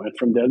 and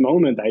from that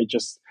moment, I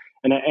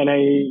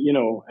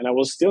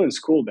was still in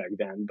school back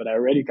then, but I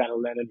already kind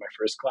of landed my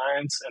first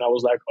clients. And I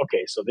was like,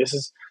 okay, so this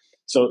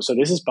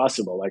is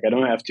possible. I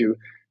don't have to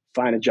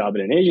find a job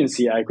at an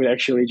agency. I could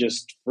actually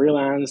just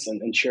freelance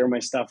and share my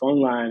stuff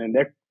online, and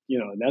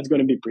that's going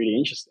to be pretty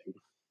interesting.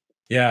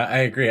 Yeah, I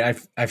agree.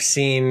 I've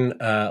seen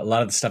a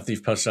lot of the stuff that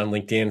you've posted on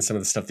LinkedIn, some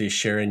of the stuff that you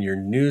share in your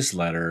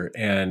newsletter,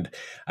 and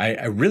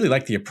I really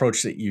like the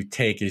approach that you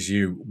take as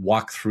you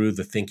walk through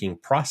the thinking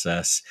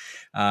process.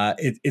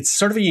 It's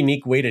sort of a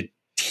unique way to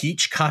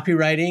teach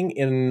copywriting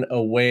in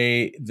a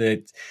way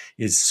that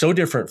is so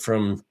different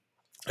from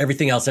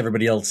everything else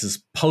everybody else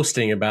is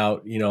posting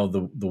about,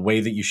 the way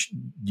that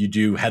you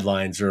do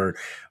headlines, or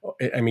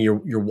I mean,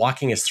 you're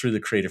walking us through the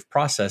creative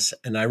process.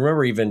 And I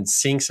remember even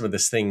seeing some of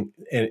this thing,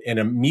 and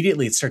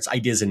immediately it starts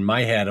ideas in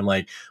my head. I'm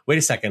like, wait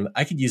a second,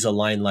 I could use a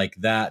line like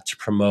that to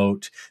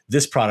promote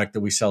this product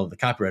that we sell at the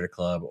Copywriter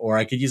Club, or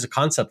I could use a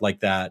concept like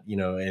that,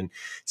 and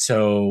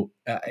so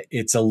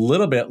it's a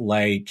little bit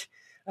like,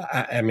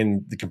 I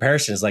mean, the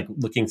comparison is like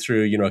looking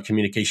through, a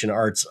communication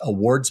arts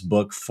awards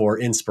book for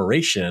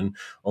inspiration,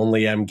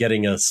 only I'm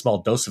getting a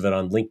small dose of it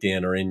on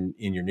LinkedIn or in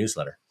your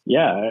newsletter.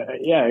 Yeah,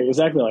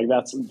 exactly.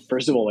 That's,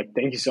 first of all,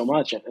 thank you so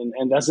much.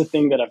 And that's the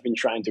thing that I've been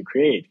trying to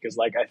create. Because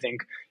I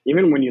think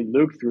even when you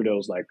look through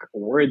those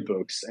word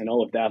books and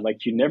all of that,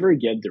 you never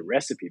get the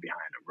recipe behind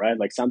them,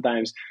 right?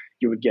 Sometimes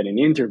you would get an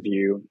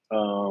interview,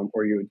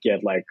 or you would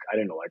get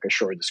a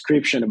short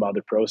description about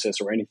the process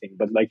or anything,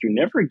 but you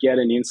never get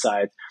an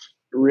insight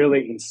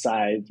really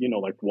inside,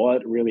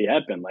 what really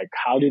happened,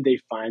 how did they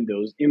find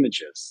those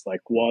images,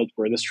 what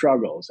were the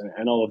struggles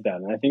and all of that.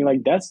 And I think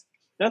that's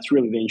that's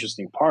really the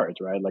interesting part,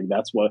 right? Like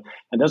that's what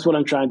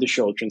I'm trying to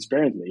show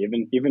transparently,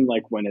 even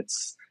like when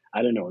it's,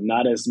 I don't know,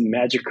 not as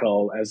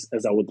magical as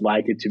I would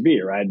like it to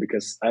be, right?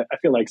 Because I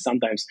feel like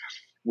sometimes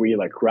we,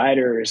 like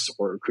writers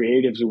or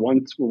creatives, we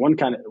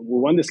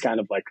want this kind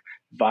of like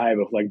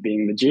vibe of like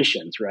being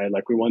magicians, right?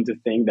 Like we want to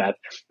think that,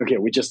 okay,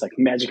 we just like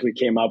magically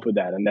came up with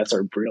that and that's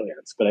our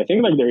brilliance. But I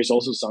think like there is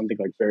also something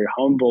like very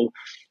humble,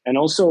 and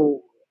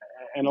also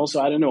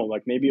I don't know,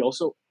 like maybe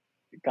also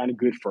kind of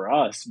good for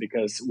us,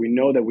 because we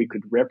know that we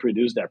could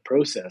reproduce that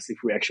process if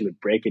we actually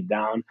break it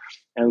down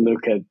and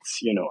look at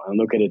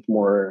it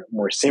more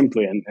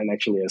simply, and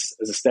actually as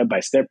a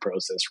step-by-step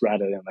process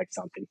rather than like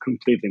something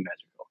completely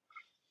magical.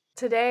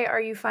 Today,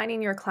 are you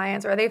finding your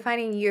clients, or are they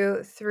finding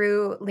you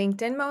through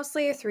LinkedIn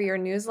mostly, through your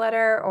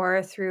newsletter,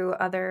 or through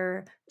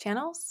other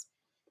channels?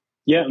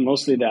 Yeah,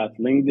 mostly that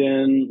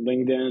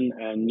LinkedIn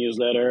and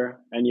newsletter.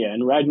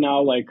 And right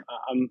now, like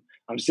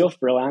I'm still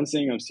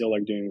freelancing. I'm still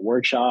like doing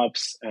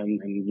workshops and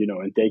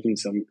taking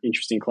some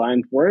interesting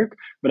client work,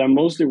 but I'm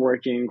mostly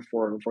working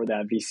for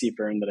that VC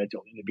firm that I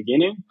told you in the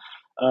beginning.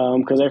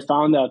 Because I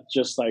found that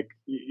just like,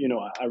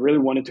 I really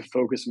wanted to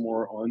focus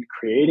more on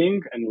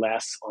creating and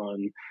less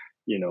on,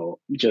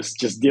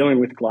 just dealing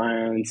with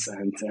clients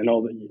and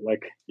all the,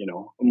 like,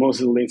 most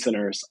of the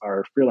listeners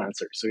are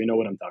freelancers, so you know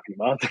what I'm talking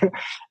about.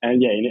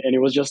 And yeah, and it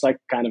was just like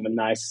kind of a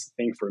nice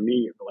thing for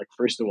me, like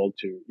first of all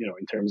to,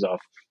 in terms of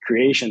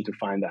creation, to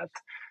find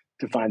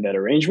that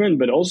arrangement,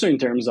 but also in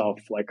terms of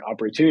like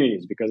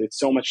opportunities, because it's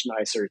so much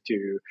nicer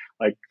to,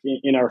 like,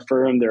 in our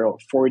firm there are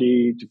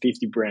 40 to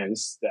 50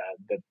 brands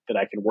that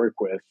I can work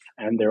with,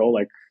 and they're all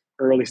like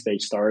early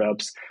stage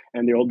startups,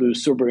 and they all do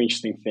super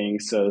interesting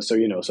things. So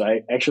I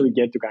actually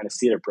get to kind of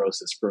see the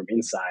process from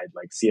inside,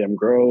 like see them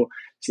grow,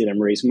 see them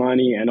raise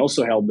money, and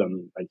also help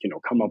them, like,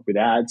 come up with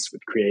ads,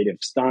 with creative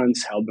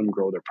stunts, help them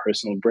grow their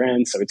personal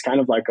brand. So it's kind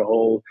of like a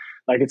whole,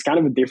 like, it's kind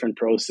of a different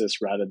process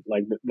rather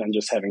like than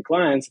just having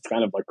clients. It's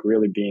kind of like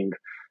really being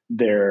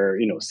there,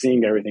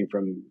 seeing everything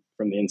from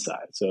the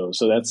inside. So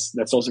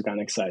that's also kind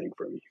of exciting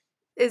for me.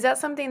 Is that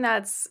something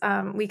that's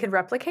we could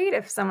replicate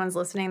if someone's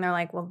listening? They're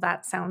like, well,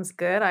 that sounds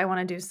good. I want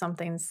to do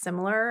something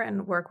similar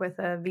and work with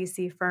a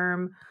VC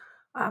firm.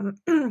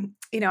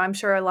 I'm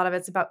sure a lot of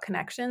it's about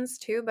connections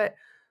too, but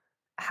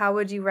how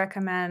would you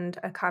recommend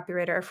a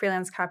copywriter, a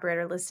freelance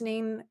copywriter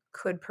listening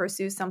could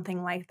pursue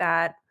something like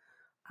that,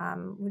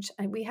 which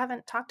we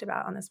haven't talked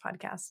about on this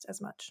podcast as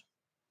much?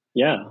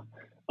 Yeah.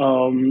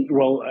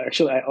 Well,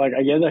 actually,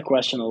 I get that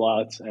question a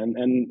lot,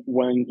 and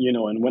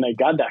when I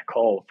got that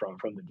call from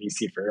the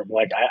VC firm,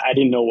 like I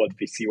didn't know what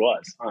VC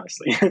was,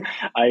 honestly.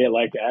 I,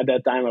 like, at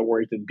that time I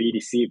worked at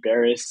BDC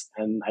Paris,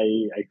 and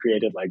I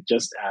created like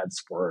just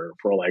ads for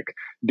like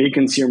big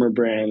consumer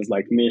brands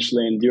like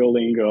Michelin,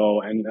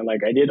 Duolingo, and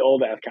like I did all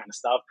that kind of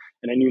stuff,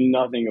 and I knew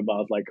nothing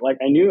about like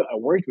I knew I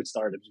worked with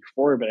startups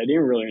before, but I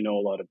didn't really know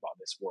a lot about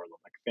this world of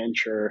like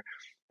venture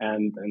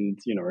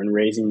and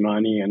raising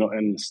money and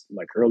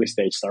like early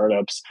stage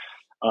startups.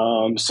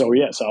 So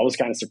yeah, so I was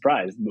kind of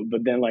surprised,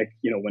 but then, like,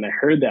 when I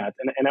heard that,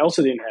 and I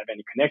also didn't have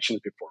any connections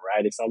before,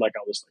 right? It's not like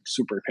I was like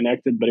super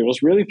connected, but it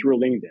was really through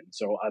LinkedIn.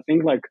 So I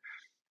think like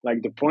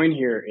the point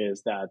here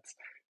is that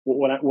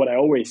what I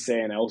always say,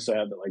 and I also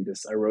have like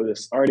this, I wrote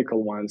this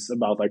article once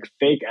about like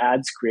fake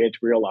ads create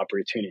real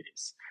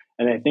opportunities.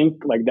 And I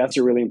think like that's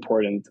a really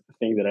important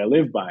thing that I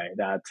live by,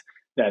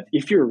 that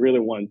if you really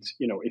want,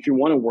 if you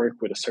want to work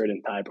with a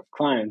certain type of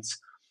clients,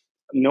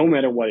 no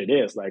matter what it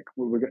is, like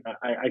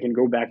I can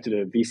go back to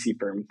the VC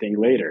firm thing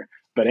later.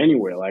 But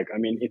anyway, like, I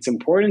mean, it's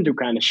important to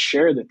kind of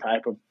share the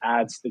type of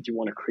ads that you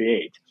want to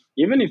create,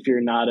 even if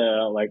you're not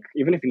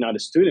a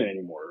student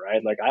anymore,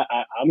 right? Like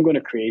I'm going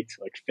to create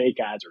like fake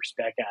ads or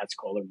spec ads,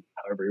 call them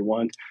however you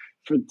want,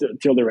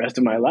 till the rest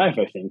of my life,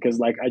 I think, because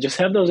like I just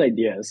have those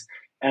ideas,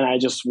 and I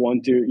just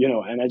want to,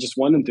 and I just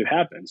want them to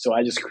happen. So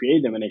I just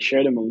create them and I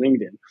share them on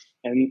LinkedIn.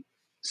 And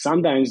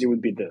sometimes it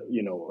would be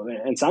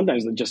and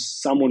sometimes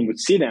just someone would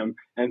see them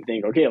and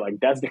think, okay, like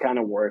that's the kind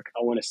of work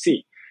I want to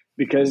see.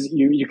 Because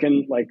you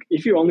can, like,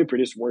 if you only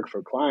produce work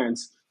for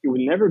clients, it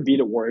would never be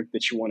the work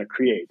that you want to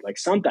create. Like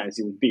sometimes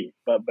it would be,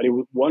 but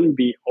wouldn't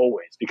be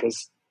always,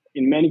 because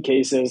in many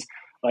cases,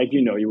 like,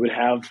 you would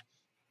have,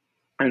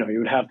 I don't know, you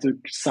would have to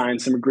sign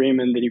some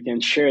agreement that you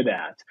can share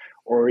that,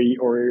 or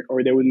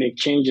they would make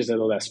changes at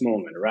the last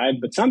moment, right?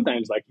 But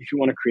sometimes, like, if you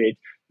want to create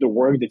the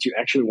work that you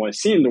actually want to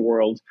see in the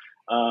world,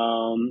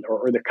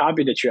 or the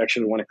copy that you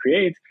actually want to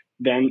create,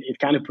 then it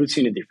kind of puts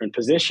you in a different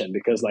position,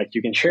 because like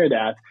you can share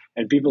that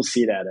and people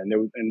see that and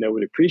they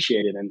would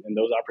appreciate it, and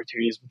those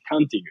opportunities would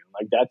come to you.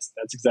 Like that's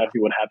exactly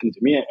what happened to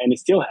me, and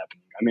it's still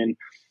happening. I mean,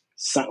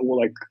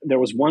 like there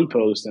was one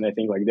post, and I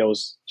think like that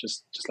was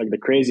just like the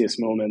craziest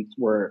moment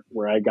where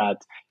it got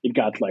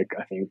like,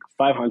 I think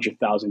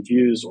 500,000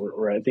 views,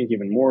 or I think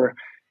even more,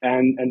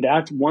 and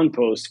that one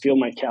post filled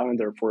my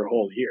calendar for a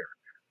whole year,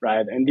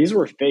 right? And these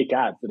were fake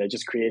ads that I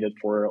just created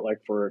for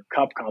a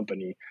cup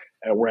company,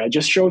 where I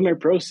just showed my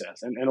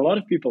process, and a lot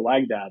of people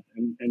like that,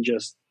 and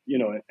just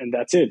and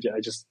that's it. I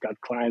just got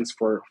clients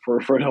for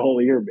the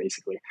whole year,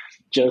 basically,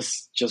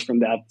 just from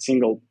that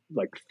single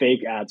like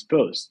fake ads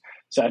post.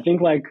 So I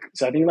think like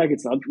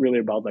it's not really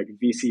about like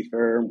VC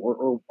firm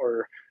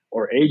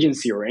or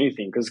agency or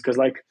anything, because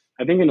like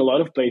I think in a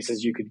lot of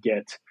places you could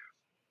get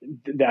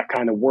that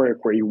kind of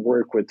work where you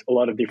work with a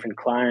lot of different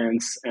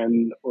clients,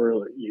 and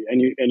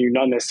you're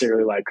not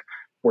necessarily like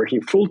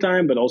working full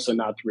time, but also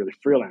not really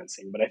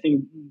freelancing. But I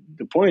think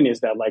the point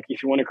is that like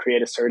if you want to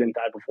create a certain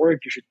type of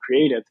work, you should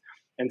create it,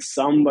 and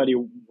somebody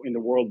in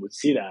the world would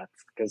see that,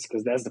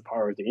 because that's the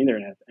power of the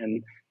internet,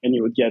 and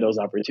you would get those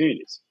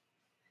opportunities.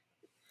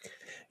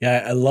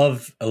 Yeah, I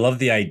love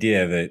the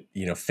idea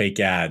that fake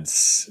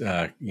ads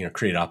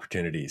create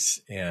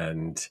opportunities,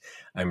 and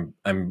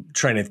I'm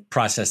trying to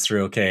process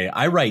through. Okay,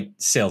 I write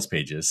sales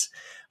pages.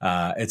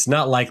 It's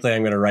not likely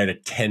I'm going to write a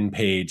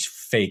 10-page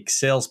fake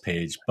sales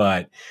page,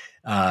 but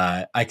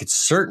I could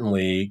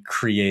certainly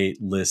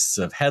create lists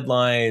of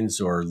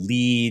headlines or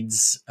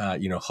leads,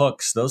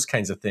 hooks, those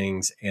kinds of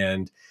things,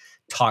 and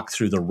talk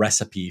through the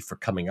recipe for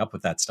coming up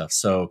with that stuff.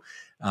 So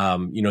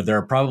there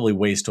are probably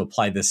ways to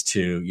apply this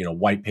to,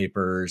 white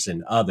papers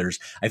and others.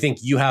 I think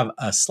you have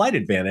a slight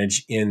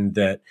advantage in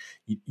that,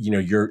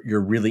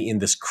 you're really in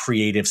this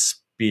creative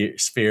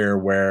sphere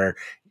where,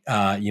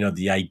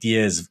 the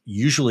idea is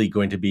usually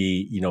going to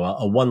be,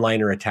 a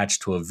one-liner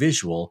attached to a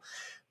visual.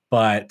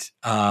 But,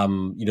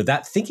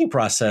 that thinking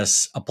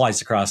process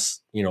applies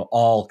across,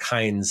 all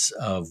kinds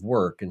of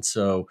work. And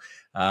so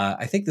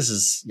I think this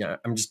is,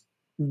 I'm just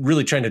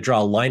really trying to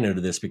draw a line under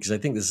this, because I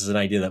think this is an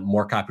idea that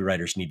more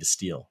copywriters need to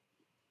steal.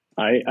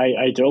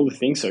 I totally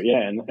think so.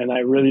 Yeah. And I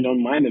really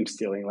don't mind them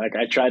stealing. Like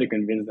I try to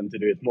convince them to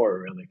do it more,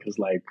 really. Because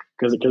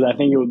I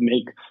think it would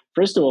make,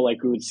 first of all,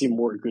 like we would see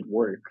more good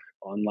work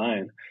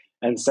online.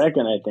 And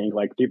second, I think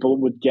like people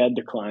would get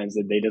the clients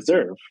that they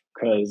deserve.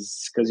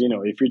 Because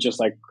if you're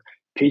just like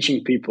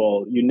pitching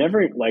people, you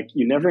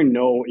never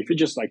know if you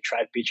just like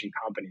try pitching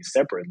companies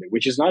separately,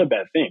 which is not a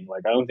bad thing.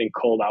 Like I don't think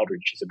cold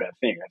outreach is a bad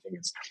thing. I think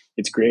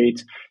it's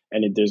great,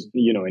 and it does,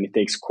 and it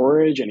takes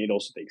courage, and it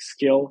also takes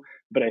skill.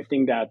 But I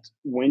think that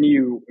when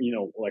you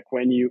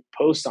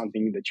post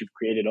something that you've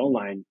created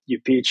online, you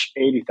pitch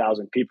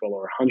 80,000 people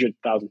or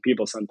 100,000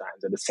 people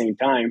sometimes at the same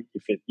time,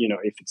 if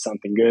it's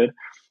something good.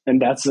 And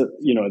that's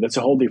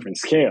a whole different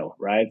scale,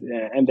 right?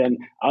 And then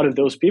out of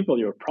those people,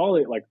 you're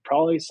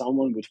probably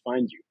someone would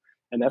find you.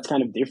 And that's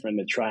kind of different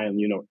than trying,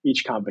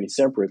 each company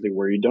separately,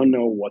 where you don't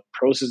know what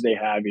process they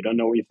have. You don't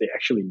know if they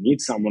actually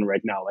need someone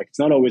right now. Like it's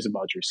not always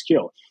about your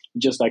skill.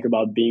 It's just like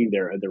about being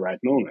there at the right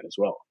moment as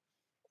well.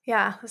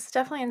 Yeah, it's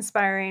definitely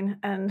inspiring.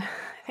 And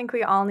I think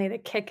we all need a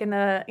kick in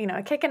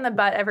the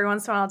butt every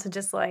once in a while to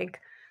just like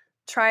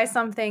try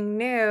something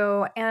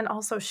new and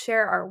also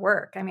share our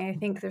work. I mean, I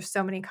think there's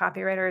so many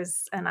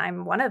copywriters, and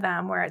I'm one of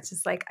them, where it's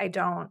just like I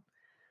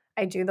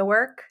do the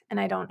work and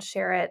I don't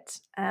share it.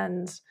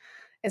 And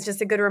it's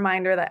just a good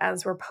reminder that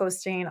as we're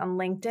posting on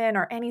LinkedIn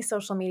or any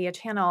social media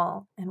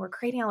channel and we're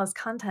creating all this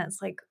content,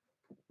 it's like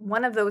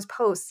one of those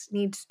posts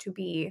needs to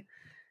be,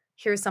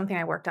 here's something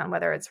I worked on,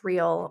 whether it's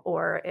real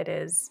or it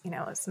is,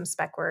 some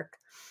spec work.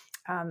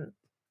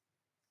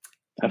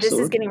 This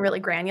is getting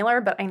really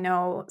granular, but I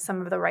know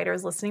some of the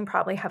writers listening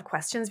probably have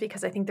questions,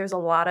 because I think there's a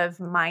lot of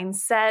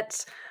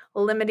mindset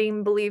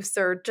limiting beliefs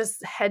or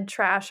just head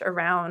trash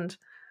around,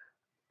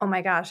 oh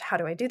my gosh, how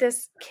do I do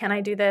this? Can I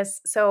do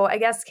this? So I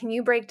guess, can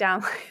you break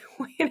down,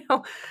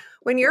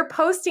 when you're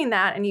posting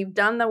that and you've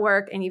done the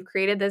work and you've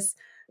created this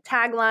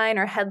tagline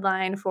or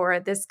headline for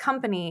this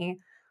company,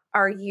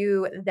 are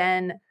you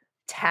then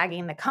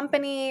tagging the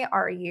company?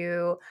 Are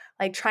you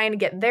like trying to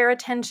get their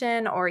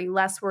attention, or are you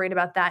less worried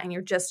about that and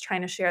you're just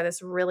trying to share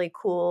this really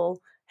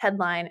cool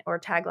headline or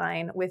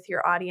tagline with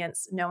your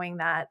audience, knowing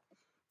that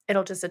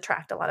it'll just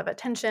attract a lot of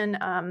attention?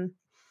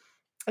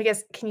 I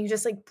guess, can you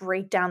just like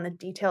break down the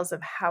details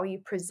of how you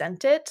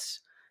present it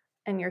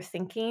and your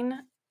thinking?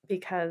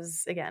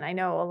 Because again, I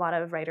know a lot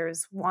of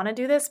writers want to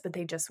do this, but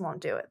they just won't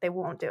do it. They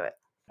won't do it.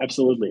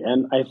 Absolutely.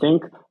 And I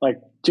think like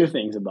two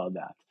things about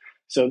that.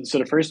 So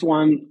the first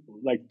one,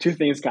 like two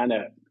things kind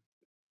of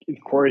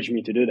encourage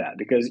me to do that,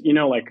 because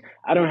like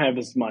I don't have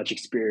as much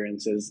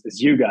experience as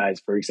you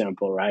guys, for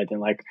example, right?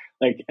 And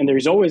and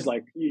there's always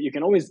like you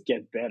can always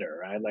get better,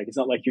 right? Like it's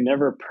not like you're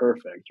never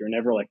perfect, you're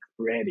never like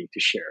ready to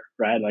share,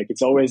 right? Like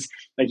it's always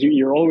like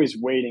you're always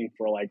waiting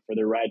for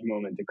the right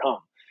moment to come.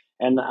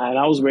 And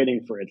I was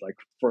waiting for it like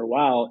for a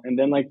while, and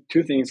then like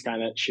two things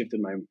kind of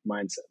shifted my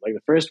mindset. Like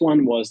the first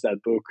one was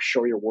that book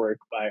Show Your Work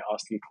by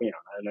Austin Kleon.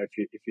 I don't know if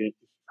you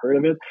heard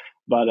of it,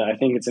 but I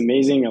think it's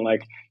amazing. And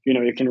like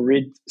you can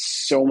read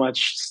so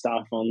much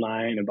stuff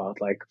online about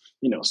like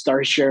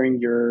start sharing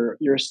your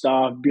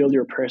stuff, build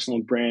your personal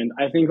brand.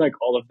 I think like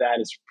all of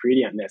that is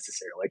pretty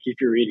unnecessary. Like if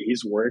you read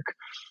his work,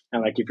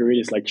 and like if you read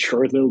his like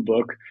short little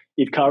book,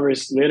 it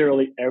covers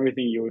literally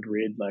everything you would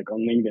read like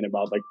on LinkedIn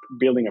about like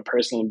building a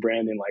personal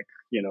brand in like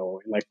in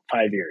like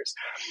 5 years.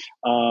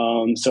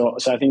 So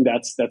I think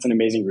that's an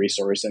amazing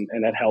resource, and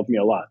that helped me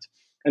a lot.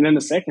 And then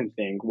the second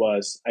thing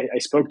was I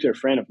spoke to a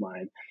friend of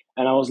mine,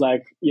 and I was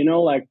like,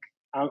 like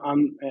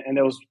and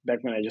that was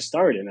back when I just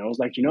started. And I was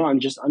like, I'm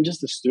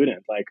just a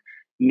student. Like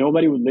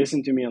nobody would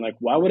listen to me. And like,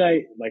 why would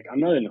I, like, I'm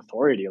not an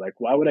authority. Like,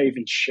 why would I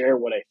even share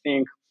what I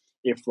think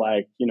if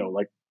like,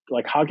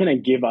 like how can I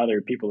give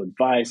other people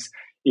advice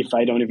if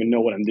I don't even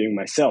know what I'm doing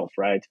myself?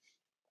 Right.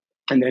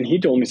 And then he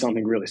told me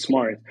something really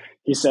smart.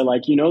 He said,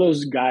 like,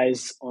 those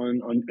guys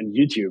on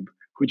YouTube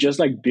who just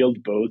like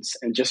build boats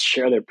and just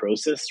share their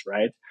process,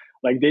 right?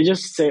 Like they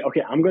just say,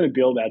 okay, I'm going to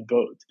build that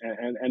boat,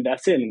 and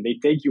that's it. And they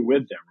take you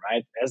with them,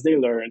 right? As they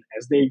learn,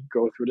 as they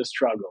go through the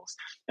struggles,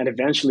 and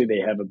eventually they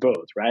have a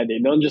boat, right? They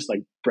don't just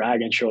like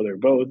brag and show their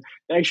boat.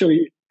 They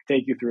actually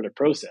take you through the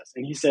process.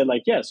 And he said,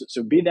 like, yeah,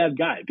 so be that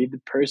guy, be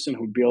the person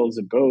who builds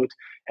a boat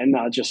and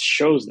not just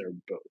shows their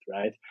boat,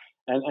 right?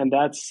 And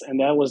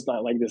that was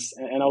like this.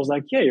 And I was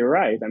like, yeah, you're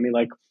right. I mean,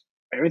 like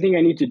everything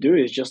I need to do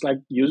is just like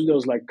use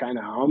those like kind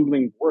of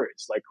humbling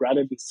words, like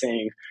rather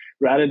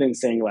than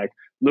saying like,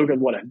 look at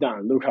what I've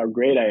done, look how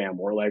great I am,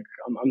 or like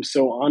I'm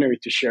so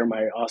honored to share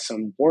my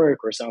awesome work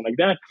or something like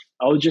that.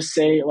 I would just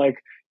say like,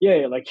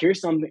 yeah, like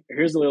here's a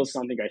little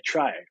something I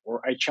tried,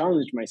 or I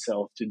challenged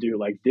myself to do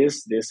like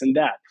this, and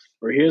that,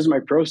 or here's my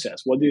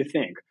process. What do you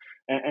think?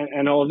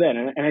 And all of that.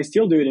 And I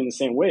still do it in the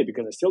same way,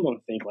 because I still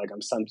don't think like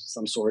I'm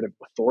some sort of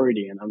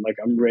authority, and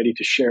I'm ready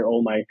to share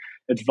all my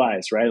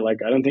advice, right? Like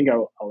I don't think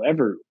I'll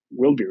ever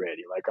will be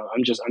ready. Like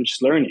I'm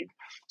just learning.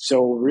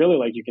 So really,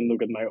 like you can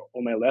look at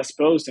all my last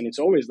posts, and it's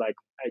always like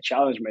I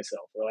challenge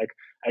myself, or like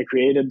I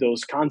created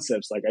those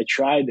concepts. Like I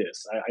tried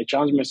this. I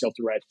challenged myself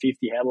to write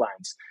 50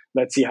 headlines.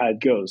 Let's see how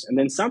it goes. And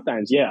then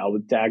sometimes, yeah, I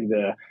would tag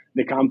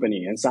the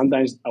company, and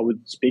sometimes I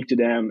would speak to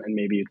them, and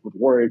maybe it would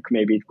work,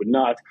 maybe it would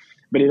not.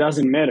 But it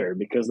doesn't matter,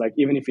 because like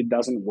even if it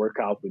doesn't work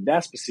out with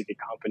that specific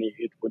company,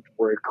 it would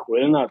work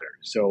with another.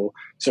 So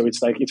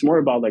it's like it's more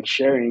about like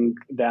sharing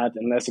that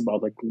and less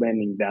about like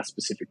landing that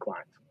specific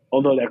client.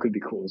 Although that could be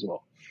cool as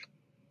well.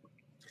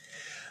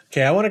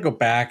 Okay, I want to go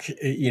back.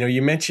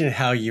 You mentioned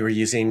how you were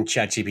using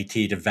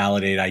ChatGPT to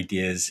validate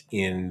ideas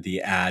in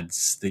the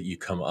ads that you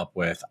come up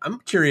with. I'm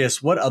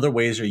curious, what other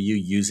ways are you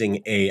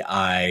using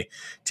AI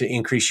to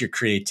increase your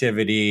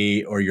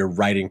creativity or your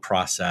writing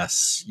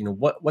process?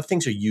 What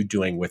things are you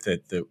doing with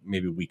it that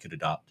maybe we could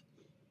adopt?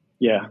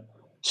 Yeah.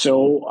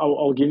 So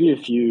I'll give you a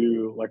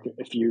few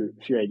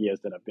ideas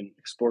that I've been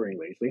exploring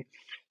lately.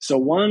 So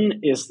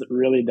one is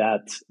really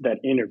that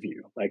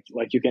interview. Like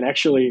you can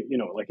actually,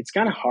 like it's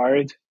kind of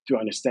hard to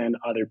understand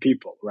other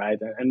people, right?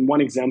 And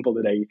one example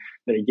that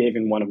I gave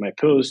in one of my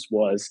posts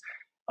was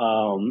I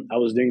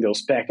was doing those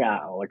spec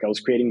ads, like I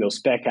was creating those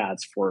spec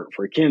ads for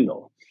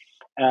Kindle.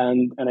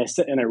 And I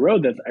said, and I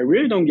wrote that I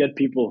really don't get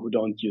people who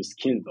don't use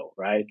Kindle,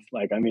 right?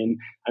 Like, I mean,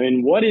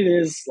 what it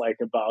is like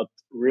about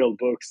real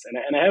books,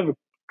 and I have a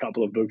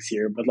couple of books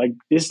here, but like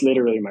this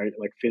literally my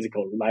like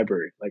physical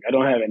library. Like I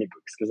don't have any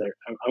books because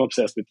I'm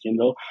obsessed with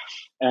Kindle,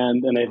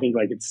 and I think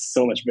like it's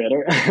so much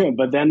better.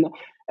 But then,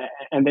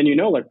 and then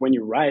like when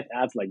you write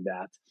ads like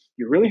that,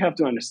 you really have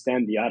to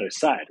understand the other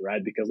side,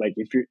 right? Because like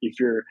if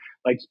you're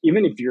like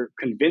even if you're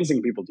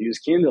convincing people to use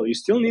Kindle, you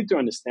still need to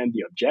understand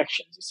the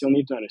objections. You still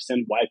need to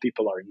understand why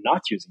people are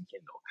not using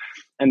Kindle,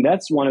 and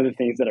that's one of the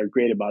things that are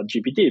great about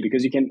GPT,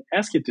 because you can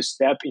ask it to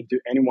step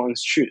into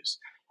anyone's shoes.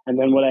 And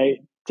then what I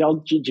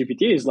tell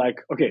GPT is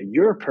like, okay,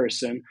 you're a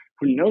person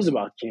who knows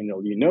about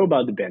Kindle, you know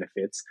about the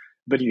benefits,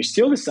 but you're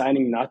still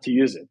deciding not to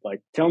use it. Like,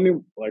 tell me,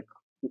 like,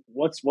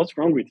 what's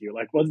wrong with you?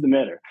 Like, what's the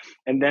matter?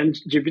 And then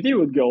GPT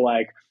would go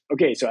like,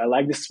 okay, so I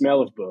like the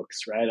smell of books,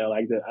 right? I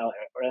like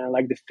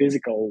the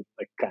physical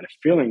like kind of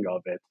feeling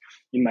of it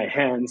in my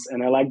hands,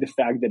 and I like the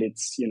fact that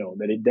it's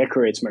that it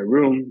decorates my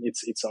room.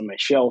 It's on my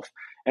shelf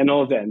and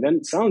all of that. And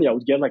then suddenly I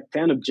would get like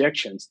 10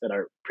 objections that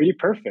are pretty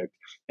perfect,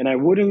 and I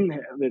wouldn't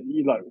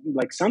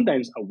like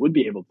sometimes I would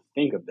be able to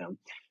think of them,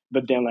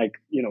 but then like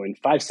in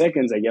 5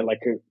 seconds I get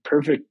like a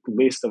perfect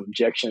list of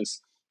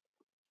objections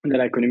that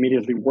I could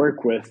immediately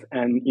work with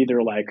and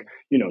either like,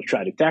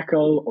 try to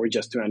tackle or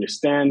just to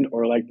understand,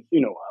 or like,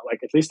 like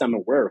at least I'm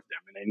aware of them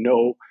and I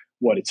know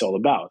what it's all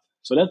about.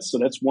 So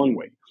that's one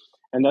way.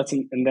 And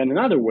and then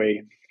another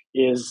way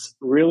is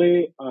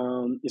really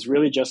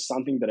just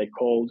something that I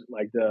called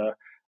like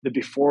the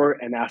before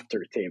and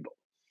after table.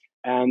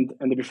 And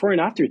the before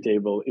and after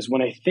table is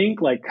when I think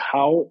like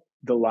how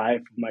the life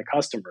of my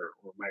customer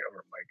or my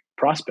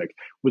prospect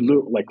would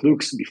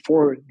looks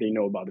before they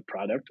know about the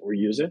product or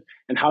use it,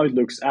 and how it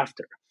looks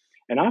after.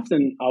 And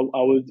often I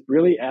would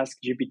really ask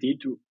GPT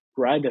to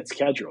write that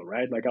schedule,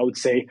 right? Like I would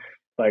say,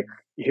 like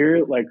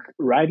here, like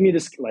write me the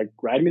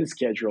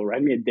schedule,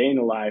 write me a day in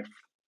the life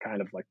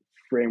kind of like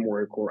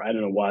framework, or I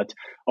don't know what,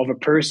 of a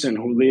person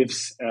who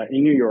lives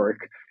in New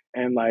York,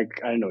 and like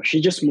I don't know,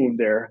 she just moved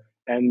there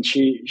and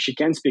she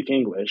can't speak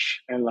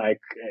English, and like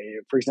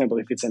for example,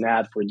 if it's an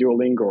ad for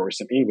Duolingo or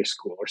some English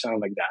school or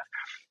something like that,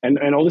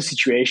 and all the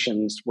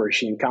situations where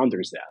she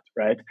encounters that,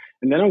 right?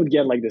 And then I would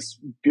get like this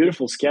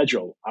beautiful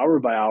schedule hour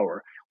by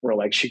hour, where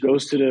like she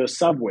goes to the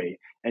subway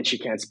and she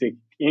can't speak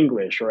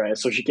English, or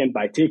so she can't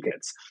buy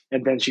tickets,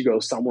 and then she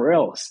goes somewhere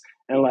else,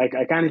 and like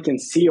I kind of can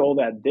see all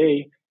that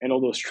day and all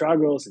those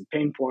struggles and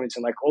pain points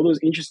and like all those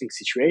interesting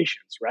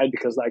situations, right?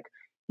 Because like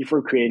if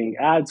we're creating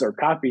ads or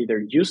copy,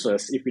 they're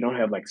useless if we don't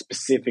have like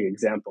specific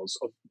examples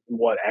of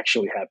what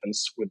actually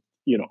happens with,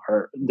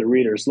 the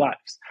readers'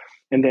 lives.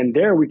 And then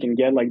there we can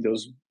get like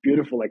those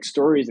beautiful like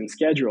stories and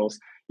schedules,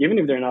 even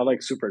if they're not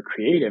like super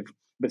creative,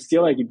 but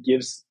still like it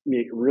gives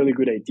me a really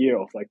good idea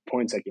of like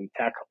points I can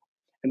tackle.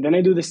 And then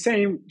I do the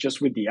same just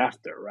with the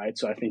after, right?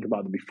 So I think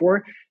about the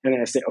before, and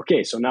then I say,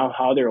 okay, so now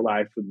how their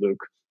life would look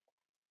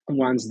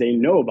once they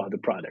know about the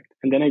product,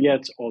 and then I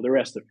get all the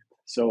rest of it.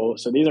 So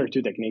these are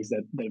two techniques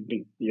that have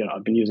been,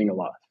 I've been using a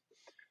lot.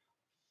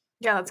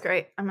 Yeah, that's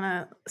great. I'm going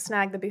to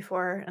snag the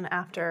before and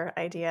after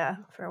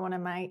idea for one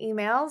of my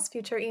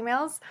future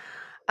emails.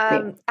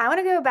 Cool. I want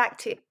to go back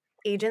to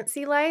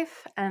agency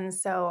life. And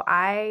so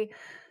I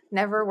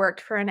never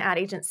worked for an ad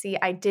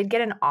agency. I did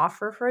get an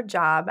offer for a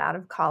job out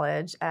of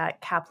college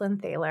at Kaplan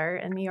Thaler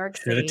in New York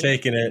City. Should have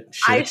taken it.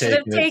 I should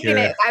have taken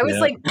it. I was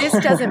like, this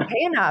doesn't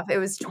pay enough. It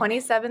was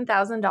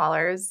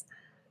 $27,000.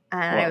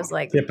 And I was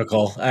like,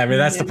 typical. I mean,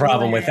 that's the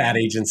problem with ad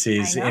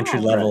agencies. Entry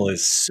level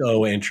is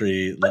so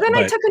entry. But then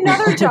I took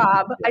another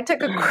job. I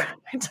took a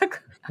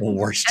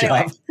worse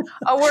job.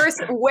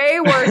 Way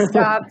worse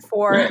job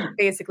for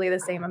basically the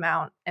same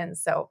amount. And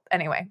so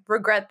anyway,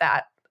 regret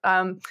that.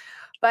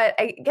 But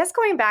I guess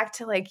going back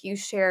to like you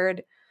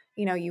shared,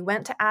 you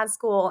went to ad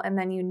school and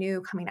then you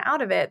knew coming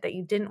out of it that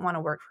you didn't want to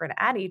work for an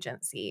ad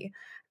agency.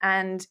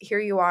 And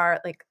here you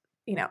are like,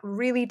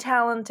 really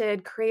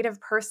talented,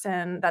 creative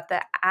person that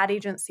the ad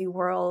agency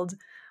world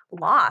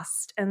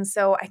lost. And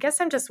so I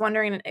guess I'm just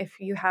wondering if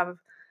you have,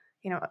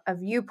 a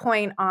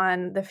viewpoint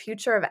on the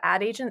future of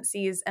ad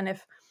agencies. And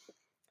if,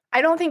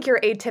 I don't think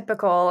you're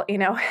atypical,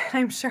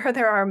 I'm sure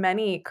there are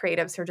many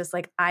creatives who are just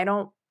like, I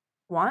don't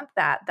want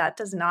that. That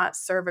does not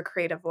serve a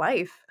creative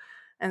life.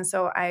 And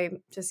so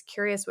I'm just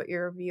curious what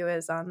your view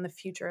is on the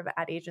future of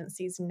ad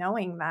agencies,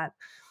 knowing that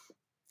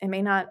it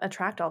may not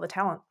attract all the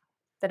talent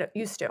that it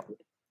used to.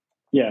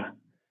 Yeah.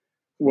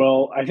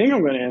 Well, I think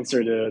I'm going to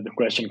answer the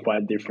question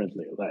quite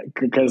differently, like,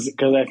 because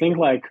I think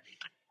like,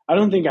 I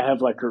don't think I have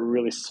like a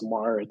really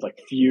smart like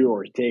view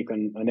or take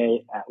on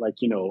like,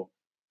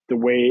 the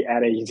way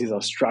ad agencies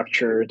are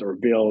structured or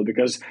built,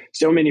 because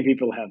so many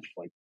people have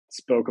like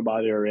spoke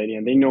about it already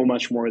and they know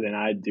much more than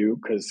I do.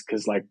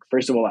 Cause like,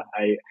 first of all,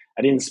 I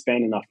didn't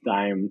spend enough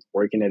time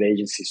working at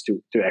agencies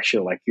to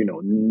actually like,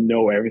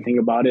 know everything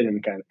about it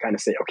and kind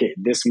of say, okay,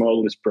 this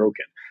model is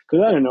broken.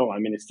 Cause I don't know. I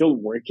mean, it's still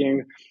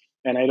working.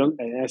 And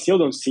I still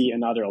don't see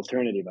another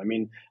alternative. I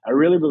mean, I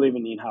really believe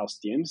in in-house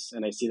teams,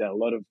 and I see that a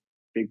lot of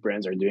big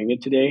brands are doing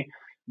it today.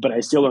 But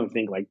I still don't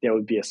think like there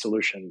would be a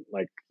solution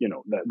like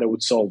that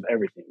would solve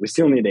everything. We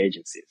still need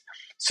agencies.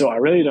 So I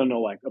really don't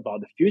know like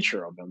about the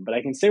future of them. But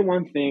I can say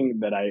one thing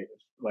that I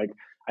like.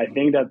 I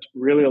think that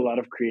really a lot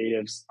of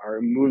creatives are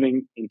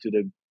moving into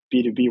the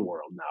B2B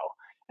world now.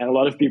 And a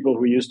lot of people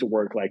who used to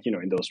work like in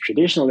those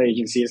traditional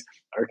agencies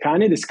are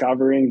kind of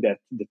discovering that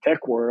the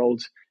tech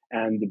world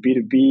and the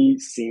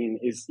B2B scene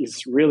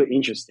is really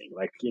interesting.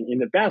 Like in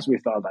the past, we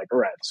thought like, all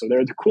right, so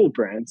there are the cool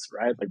brands,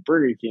 right? Like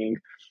Burger King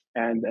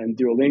and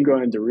Duolingo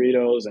and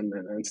Doritos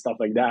and stuff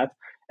like that.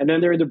 And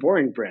then there are the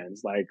boring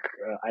brands like,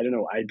 I don't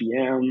know,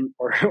 IBM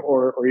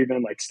or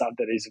even like stuff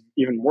that is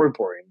even more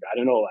boring. I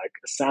don't know, like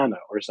Asana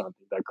or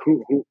something. Like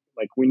who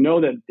like we know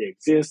that they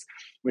exist.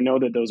 We know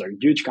that those are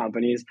huge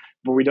companies,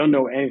 but we don't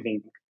know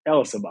anything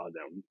else about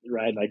them,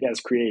 right? Like as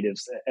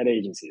creatives at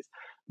agencies.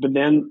 But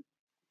then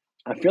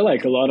I feel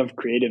like a lot of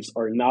creatives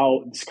are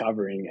now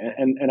discovering,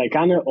 and I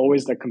kind of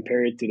always like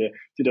compare it to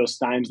those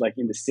times like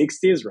in the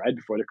 60s, right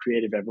before the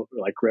creative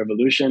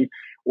revolution,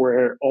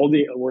 where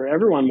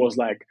everyone was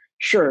like,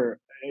 sure,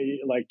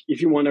 like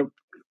if you want to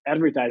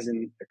advertise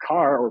in a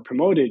car or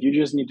promote it, you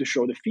just need to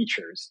show the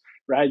features,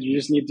 right? You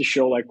just need to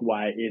show like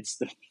why it's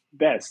the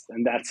best,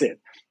 and that's it.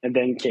 And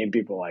then came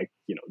people like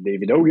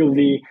David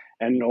Ogilvy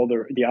and all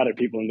the other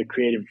people in the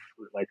creative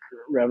like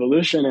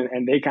revolution,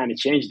 and they kind of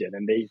changed it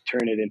and they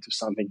turned it into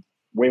something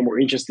way more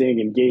interesting,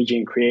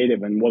 engaging,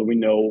 creative, and what we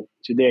know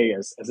today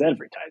as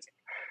advertising.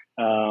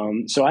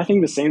 So I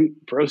think the same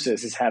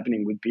process is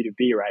happening with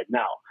B2B right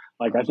now.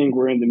 Like I think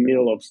we're in the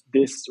middle of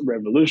this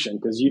revolution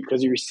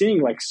because you're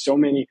seeing like so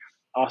many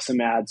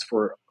awesome ads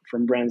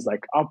from brands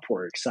like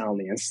Upwork,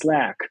 Soundly, and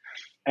Slack,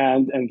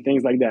 and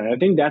things like that. And I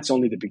think that's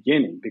only the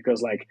beginning,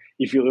 because like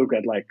if you look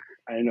at like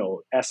I don't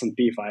know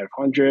S&P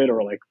 500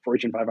 or like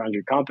Fortune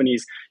 500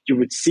 companies, you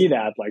would see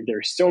that like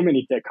there's so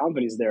many tech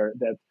companies there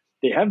that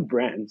they have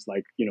brands,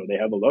 like they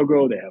have a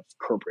logo, they have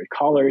corporate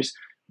colors,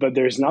 but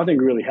there's nothing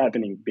really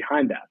happening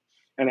behind that.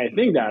 And I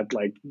think that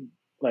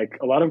like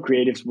a lot of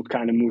creatives would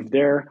kind of move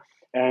there.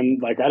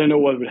 And like, I don't know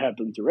what would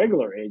happen to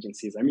regular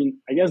agencies. I mean,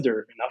 I guess there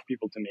are enough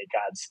people to make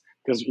ads,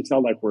 because it's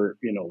not like we're,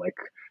 like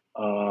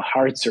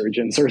heart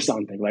surgeons or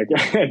something. Like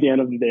at the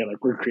end of the day,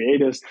 like we're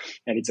creatives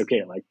and it's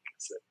okay. Like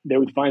they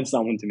would find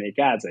someone to make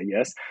ads, I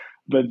guess.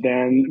 But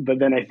then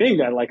I think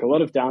that like a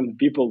lot of talented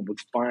people would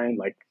find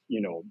like,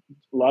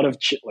 a lot of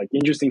like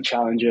interesting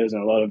challenges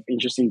and a lot of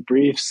interesting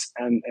briefs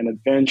and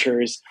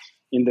adventures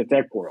in the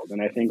tech world.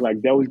 And I think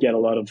like that would get a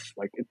lot of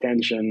like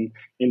attention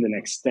in the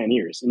next 10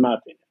 years, in my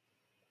opinion.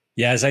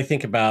 Yeah, as I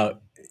think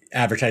about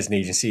advertising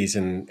agencies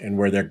and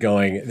where they're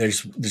going,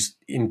 there's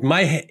in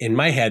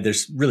my head,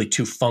 there's really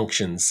two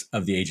functions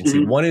of the agency.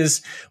 Mm-hmm.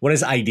 One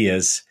is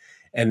ideas,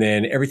 and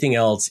then everything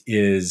else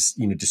is,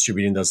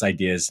 distributing those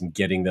ideas and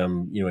getting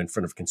them, in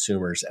front of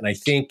consumers. And I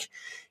think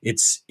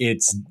it's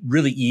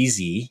really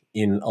easy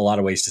in a lot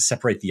of ways to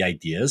separate the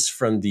ideas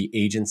from the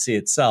agency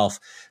itself.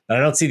 But I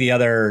don't see the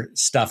other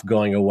stuff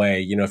going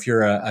away. If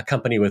you're a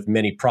company with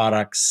many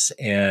products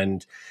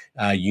and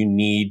you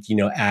need,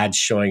 ads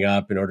showing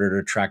up in order to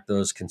attract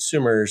those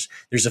consumers,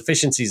 there's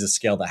efficiencies of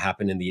scale that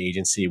happen in the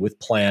agency with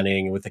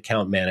planning, with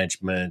account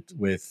management,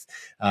 with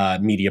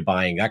media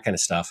buying, that kind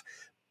of stuff.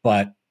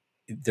 But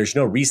there's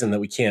no reason that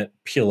we can't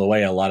peel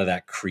away a lot of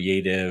that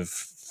creative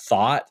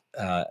thought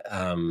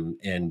and,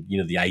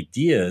 the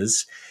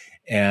ideas,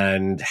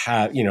 and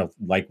have,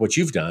 like what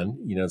you've done,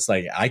 it's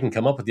like, I can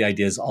come up with the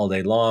ideas all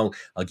day long.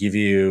 I'll give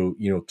you,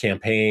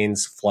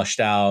 campaigns flushed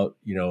out,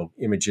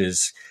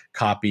 images,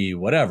 copy,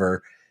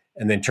 whatever,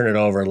 and then turn it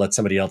over and let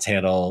somebody else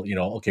handle,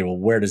 okay, well,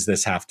 where does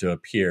this have to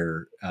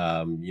appear?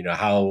 How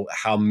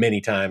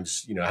many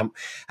times,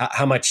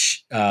 how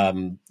much,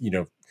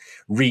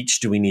 reach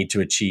do we need to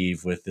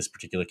achieve with this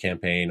particular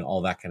campaign,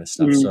 all that kind of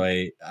stuff. Mm-hmm. So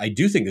I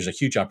do think there's a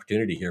huge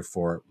opportunity here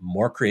for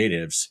more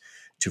creatives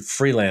to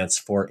freelance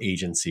for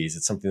agencies.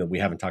 It's something that we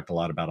haven't talked a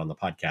lot about on the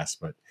podcast,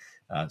 but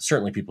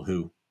certainly people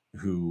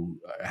who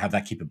have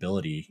that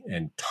capability,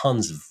 and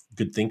tons of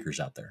good thinkers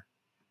out there.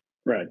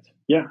 Right.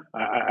 Yeah,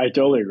 I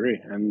totally agree.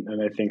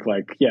 And I think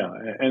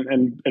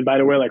and by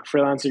the way, like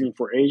freelancing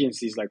for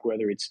agencies, like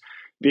whether it's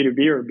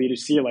B2B or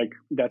B2C, like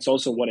that's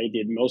also what I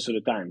did most of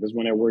the time. Because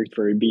when I worked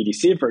for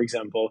BDC, for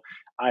example,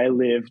 I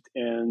lived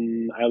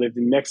in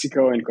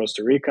Mexico and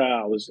Costa Rica.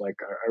 I was like,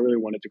 I really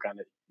wanted to kind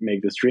of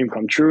make this dream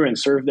come true and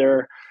serve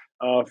there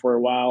for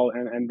a while,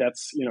 and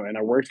that's and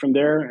I worked from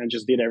there and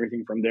just did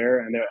everything from there,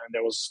 and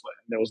that was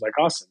like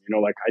awesome.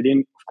 Like I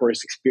didn't, of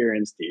course,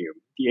 experience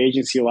the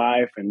agency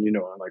life and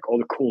like all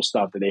the cool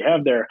stuff that they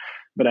have there,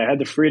 but I had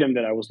the freedom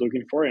that I was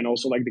looking for, and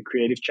also like the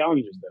creative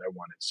challenges that I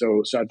wanted.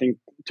 So I think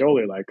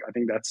totally, like I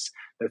think that's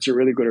a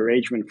really good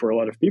arrangement for a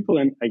lot of people,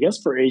 and I guess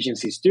for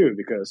agencies too,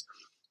 because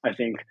I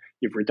think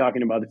if we're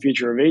talking about the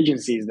future of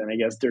agencies, then I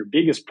guess their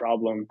biggest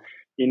problem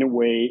in a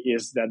way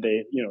is that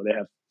they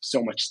have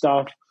so much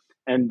stuff.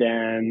 And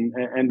then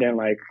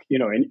like,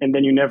 and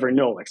then you never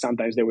know, like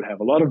sometimes they would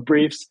have a lot of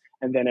briefs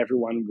and then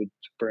everyone would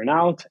burn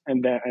out.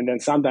 And then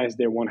sometimes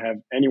they won't have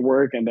any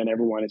work and then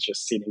everyone is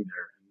just sitting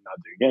there and not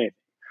doing anything.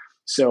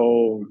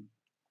 So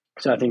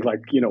I think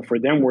like, for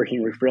them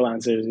working with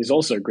freelancers is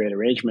also a great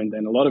arrangement,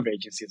 and a lot of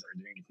agencies are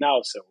doing it now.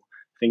 So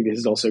I think this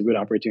is also a good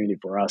opportunity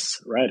for us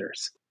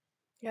writers.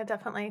 Yeah,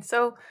 definitely.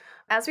 So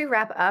as we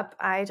wrap up,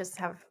 I just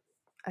have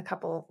a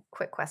couple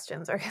quick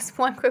questions, or I guess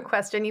one quick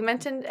question. You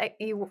mentioned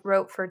you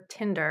wrote for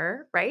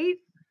Tinder, right?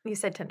 You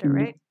said Tinder,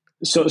 right?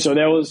 So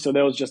that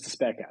was just a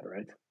spec ad,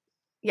 right?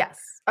 Yes.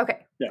 Okay.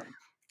 Yeah.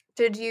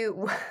 Did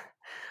you,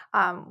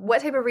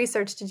 what type of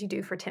research did you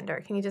do for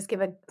Tinder? Can you just give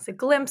a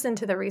glimpse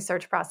into the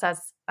research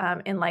process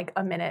in like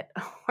a minute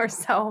or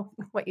so,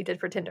 what you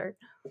did for Tinder?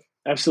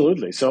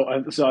 Absolutely. So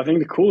I think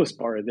the coolest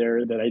part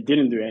there that I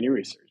didn't do any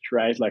research,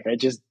 right? Like I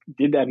just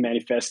did that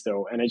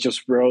manifesto and I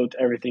just wrote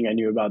everything I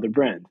knew about the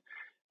brand.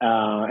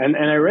 And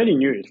I already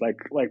knew it,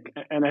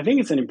 and I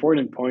think it's an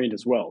important point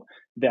as well,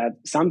 that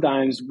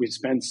sometimes we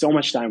spend so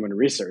much time on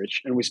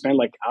research and we spend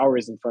like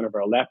hours in front of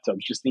our laptops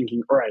just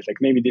thinking, all right, like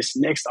maybe this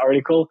next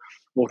article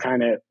will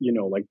kind of,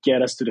 like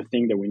get us to the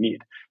thing that we need.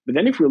 But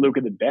then if we look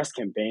at the best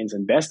campaigns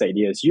and best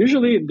ideas,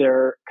 usually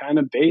they're kind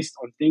of based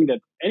on things that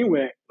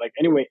anyway,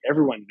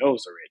 everyone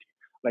knows already.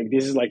 Like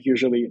this is like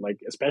usually like,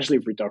 especially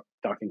if we're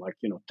talking like,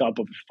 top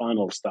of the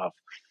funnel stuff,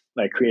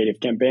 like creative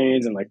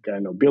campaigns and like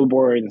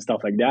billboards and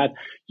stuff like that.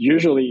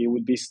 Usually it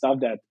would be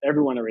stuff that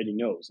everyone already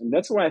knows. And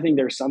that's why I think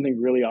there's something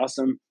really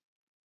awesome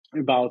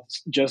about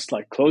just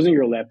like closing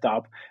your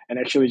laptop and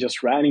actually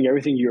just writing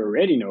everything you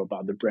already know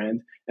about the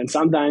brand. And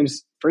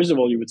sometimes, first of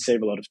all, you would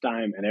save a lot of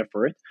time and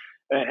effort.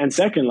 And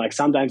second, like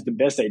sometimes the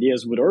best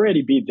ideas would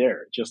already be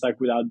there, just like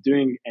without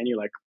doing any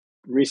like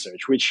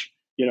research, which,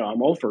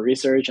 I'm all for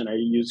research and I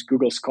use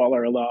Google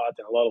Scholar a lot,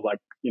 and a lot of like,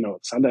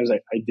 sometimes I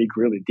dig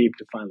really deep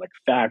to find like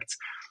facts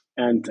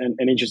and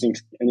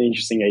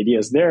interesting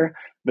ideas there.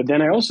 But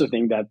then I also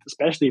think that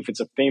especially if it's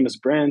a famous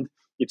brand,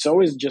 it's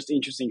always just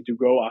interesting to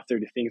go after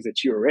the things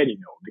that you already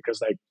know, because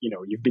like,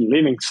 you've been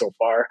living so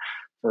far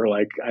for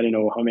like, I don't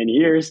know how many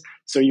years.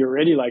 So you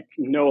already like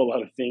know a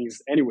lot of things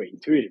anyway,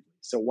 intuitively.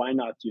 So why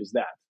not use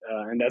that?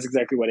 And that's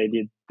exactly what I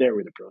did there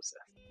with the process.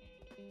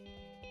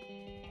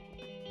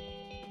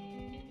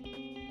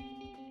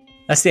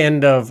 That's the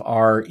end of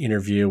our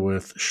interview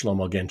with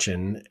Shlomo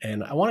Genchin.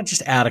 And I want to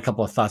just add a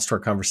couple of thoughts to our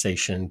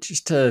conversation,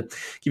 just to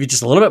give you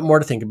just a little bit more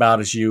to think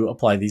about as you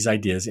apply these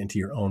ideas into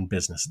your own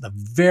business. At the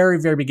very,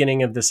 very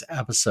beginning of this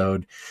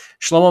episode,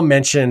 Shlomo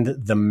mentioned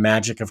the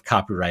magic of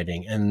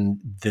copywriting and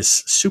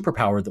this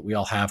superpower that we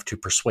all have to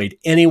persuade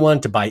anyone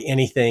to buy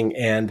anything,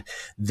 and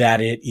that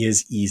it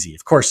is easy.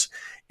 Of course,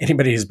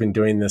 anybody who's been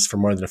doing this for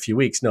more than a few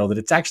weeks know that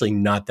it's actually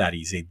not that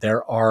easy.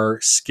 There are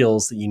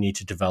skills that you need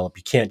to develop.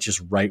 You can't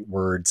just write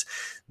words.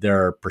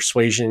 There are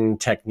persuasion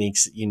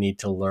techniques that you need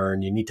to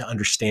learn. You need to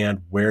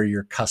understand where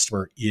your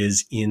customer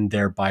is in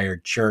their buyer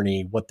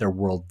journey, what their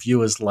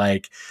worldview is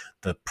like,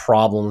 the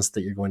problems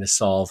that you're going to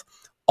solve,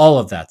 all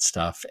of that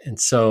stuff. And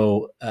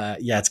so,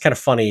 it's kind of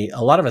funny.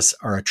 A lot of us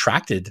are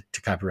attracted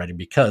to copywriting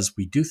because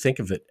we do think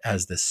of it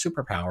as this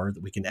superpower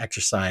that we can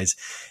exercise.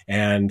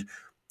 And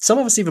some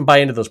of us even buy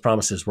into those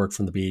promises, work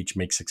from the beach,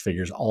 make six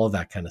figures, all of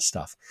that kind of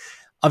stuff.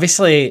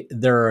 Obviously,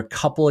 there are a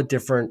couple of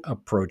different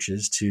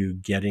approaches to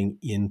getting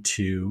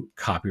into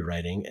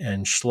copywriting,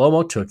 and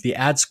Shlomo took the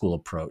ad school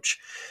approach,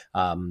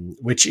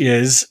 which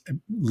is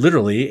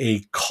literally a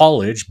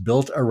college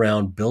built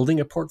around building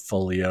a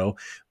portfolio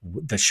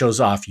that shows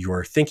off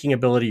your thinking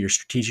ability, your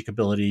strategic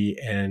ability,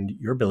 and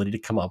your ability to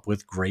come up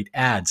with great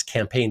ads,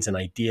 campaigns, and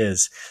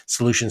ideas,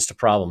 solutions to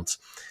problems.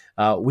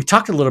 We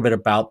talked a little bit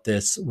about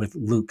this with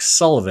Luke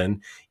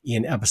Sullivan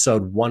in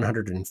episode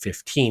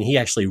 115. He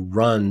actually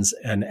runs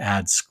an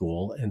ad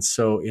school. And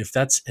so if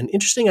that's an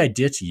interesting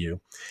idea to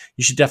you,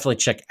 you should definitely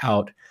check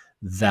out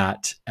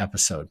that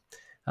episode.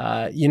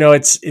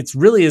 It's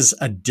really is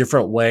a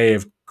different way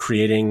of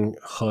creating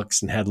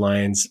hooks and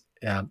headlines,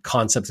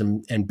 concepts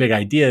and big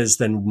ideas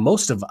than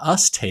most of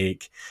us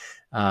take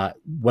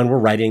when we're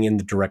writing in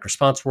the direct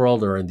response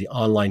world or in the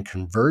online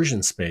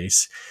conversion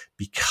space,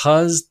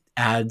 because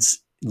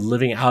ads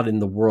living out in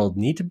the world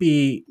need to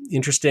be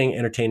interesting,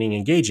 entertaining,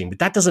 engaging. But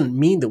that doesn't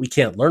mean that we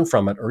can't learn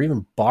from it or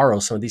even borrow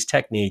some of these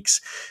techniques,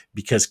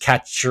 because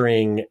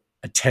capturing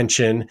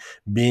attention,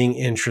 being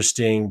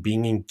interesting,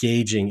 being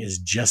engaging is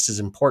just as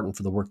important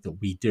for the work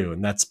that we do.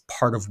 And that's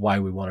part of why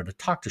we wanted to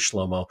talk to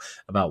Shlomo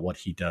about what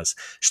he does.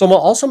 Shlomo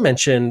also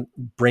mentioned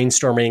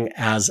brainstorming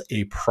as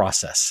a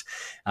process.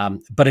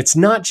 But it's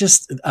not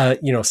just,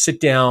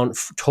 sit down,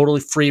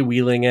 totally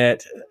freewheeling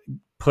it,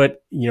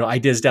 put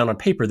ideas down on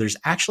paper. There's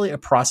actually a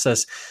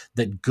process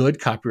that good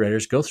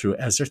copywriters go through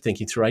as they're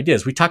thinking through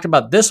ideas. We talked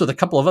about this with a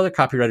couple of other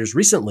copywriters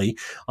recently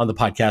on the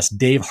podcast.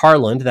 Dave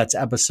Harland, that's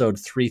episode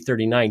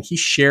 339. He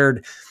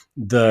shared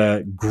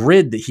the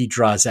grid that he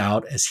draws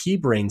out as he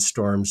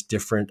brainstorms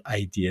different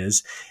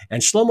ideas.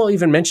 And Shlomo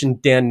even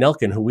mentioned Dan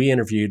Nelkin, who we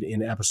interviewed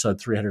in episode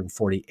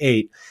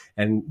 348.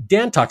 And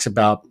Dan talks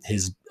about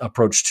his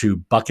approach to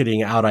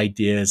bucketing out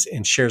ideas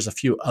and shares a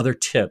few other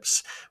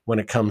tips when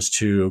it comes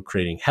to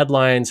creating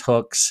headlines,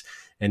 hooks,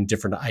 and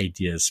different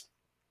ideas.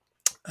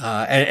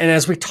 And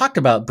as we talked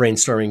about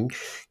brainstorming,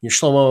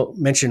 Shlomo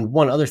mentioned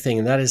one other thing,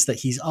 and that is that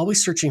he's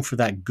always searching for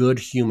that good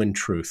human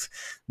truth.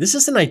 This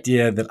is an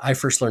idea that I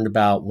first learned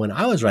about when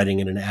I was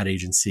writing in an ad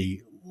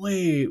agency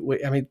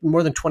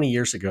more than 20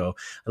 years ago.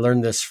 I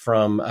learned this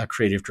from a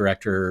creative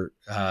director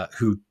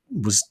who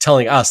was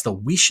telling us that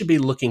we should be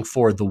looking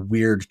for the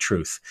weird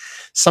truth,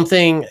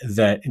 something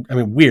that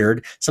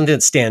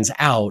stands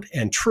out.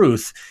 And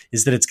truth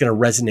is that it's going to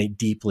resonate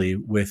deeply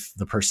with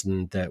the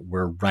person that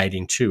we're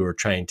writing to or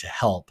trying to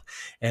help.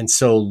 And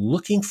so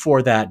looking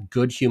for that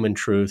good human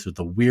truth or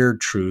the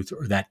weird truth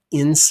or that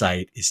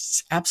insight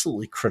is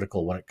absolutely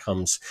critical when it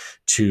comes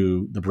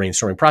to the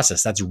brainstorming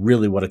process. That's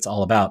really what it's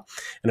all about.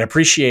 And I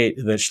appreciate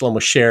that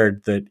Shlomo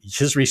shared that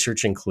his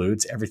research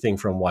includes everything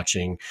from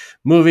watching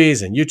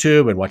movies and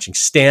YouTube and watching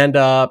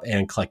stand-up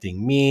and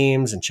collecting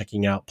memes and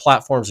checking out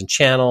platforms and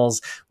channels,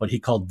 what he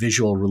called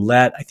visual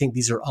roulette. I think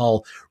these are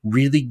all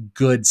really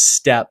good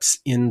steps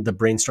in the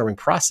brainstorming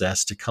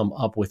process to come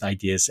up with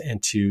ideas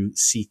and to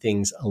see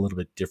things a little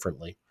bit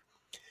differently.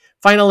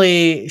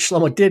 Finally,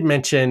 Shlomo did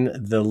mention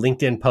the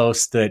LinkedIn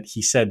post that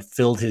he said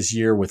filled his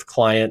year with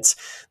clients.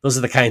 Those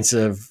are the kinds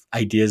of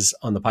ideas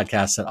on the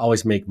podcast that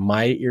always make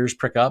my ears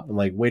prick up. I'm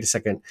like, wait a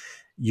second,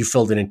 you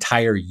filled an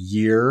entire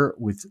year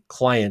with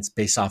clients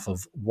based off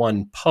of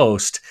one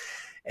post.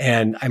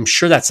 And I'm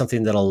sure that's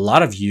something that a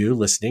lot of you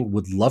listening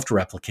would love to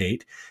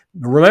replicate.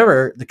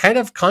 Remember, the kind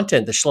of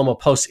content that Shlomo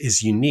posts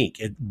is unique.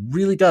 It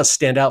really does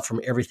stand out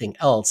from everything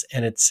else.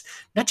 And it's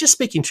not just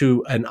speaking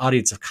to an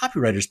audience of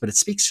copywriters, but it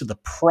speaks to the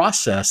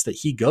process that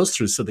he goes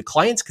through so the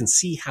clients can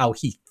see how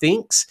he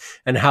thinks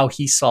and how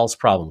he solves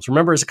problems.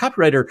 Remember, as a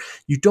copywriter,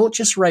 you don't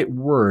just write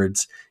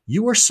words,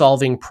 you are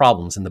solving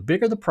problems. And the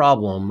bigger the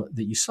problem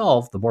that you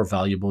solve, the more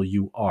valuable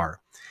you are.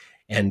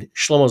 And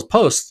Shlomo's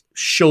posts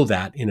show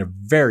that in a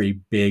very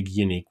big,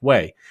 unique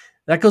way.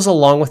 That goes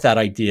along with that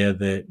idea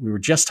that we were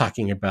just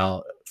talking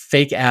about.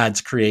 Fake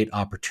ads create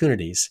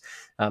opportunities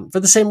for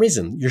the same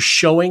reason. You're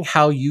showing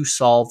how you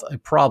solve a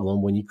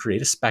problem when you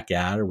create a spec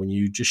ad or when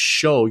you just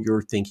show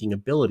your thinking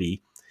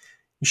ability.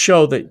 You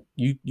show that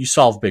you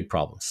solve big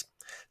problems.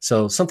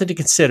 So something to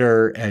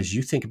consider as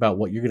you think about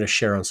what you're going to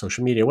share on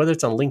social media, whether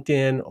it's on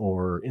LinkedIn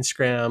or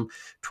Instagram,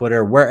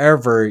 Twitter,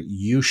 wherever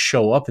you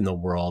show up in the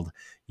world.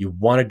 You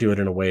want to do it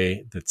in a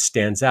way that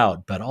stands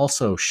out, but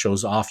also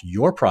shows off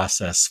your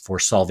process for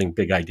solving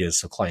big ideas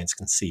so clients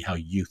can see how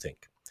you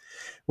think.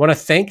 I want to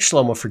thank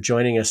Shlomo for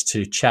joining us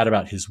to chat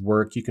about his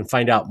work. You can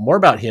find out more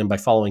about him by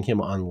following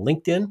him on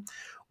LinkedIn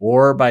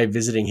or by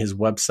visiting his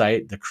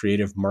website,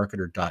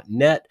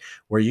 thecreativemarketer.net,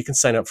 where you can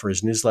sign up for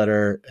his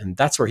newsletter. And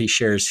that's where he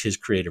shares his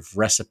creative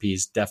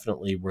recipes.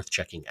 Definitely worth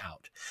checking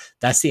out.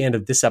 That's the end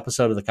of this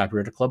episode of the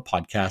Copywriter Club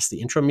podcast. The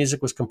intro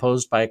music was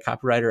composed by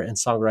copywriter and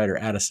songwriter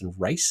Addison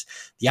Rice.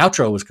 The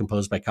outro was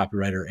composed by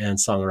copywriter and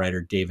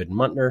songwriter David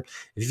Muntner.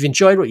 If you've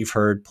enjoyed what you've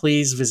heard,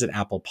 please visit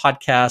Apple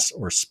Podcasts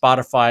or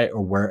Spotify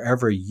or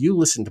wherever you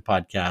listen to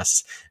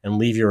podcasts and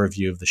leave your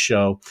review of the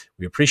show.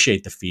 We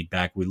appreciate the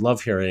feedback. We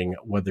love hearing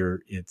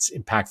whether it's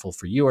impactful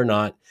for you or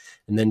not.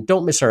 And then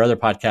don't miss our other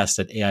podcast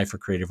at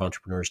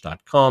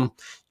aiforcreativeentrepreneurs.com.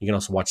 You can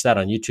also watch that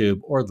on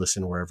YouTube or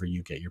listen wherever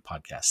you get your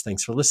podcasts.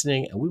 Thanks for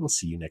listening, and we will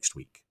see you next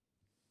week.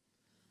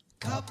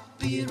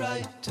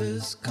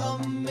 Copywriters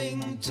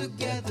coming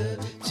together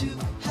to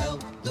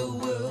help the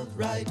world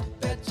write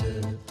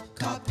better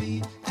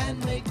copy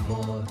and make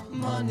more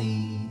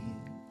money.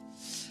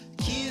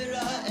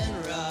 Kira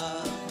and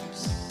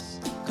Rob's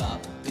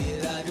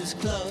Copywriters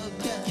Club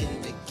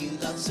can make you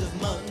lots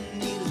of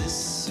money.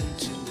 Listen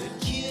to it.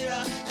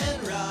 Kira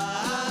and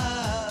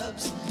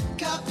Rob's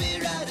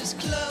Copywriters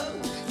Club.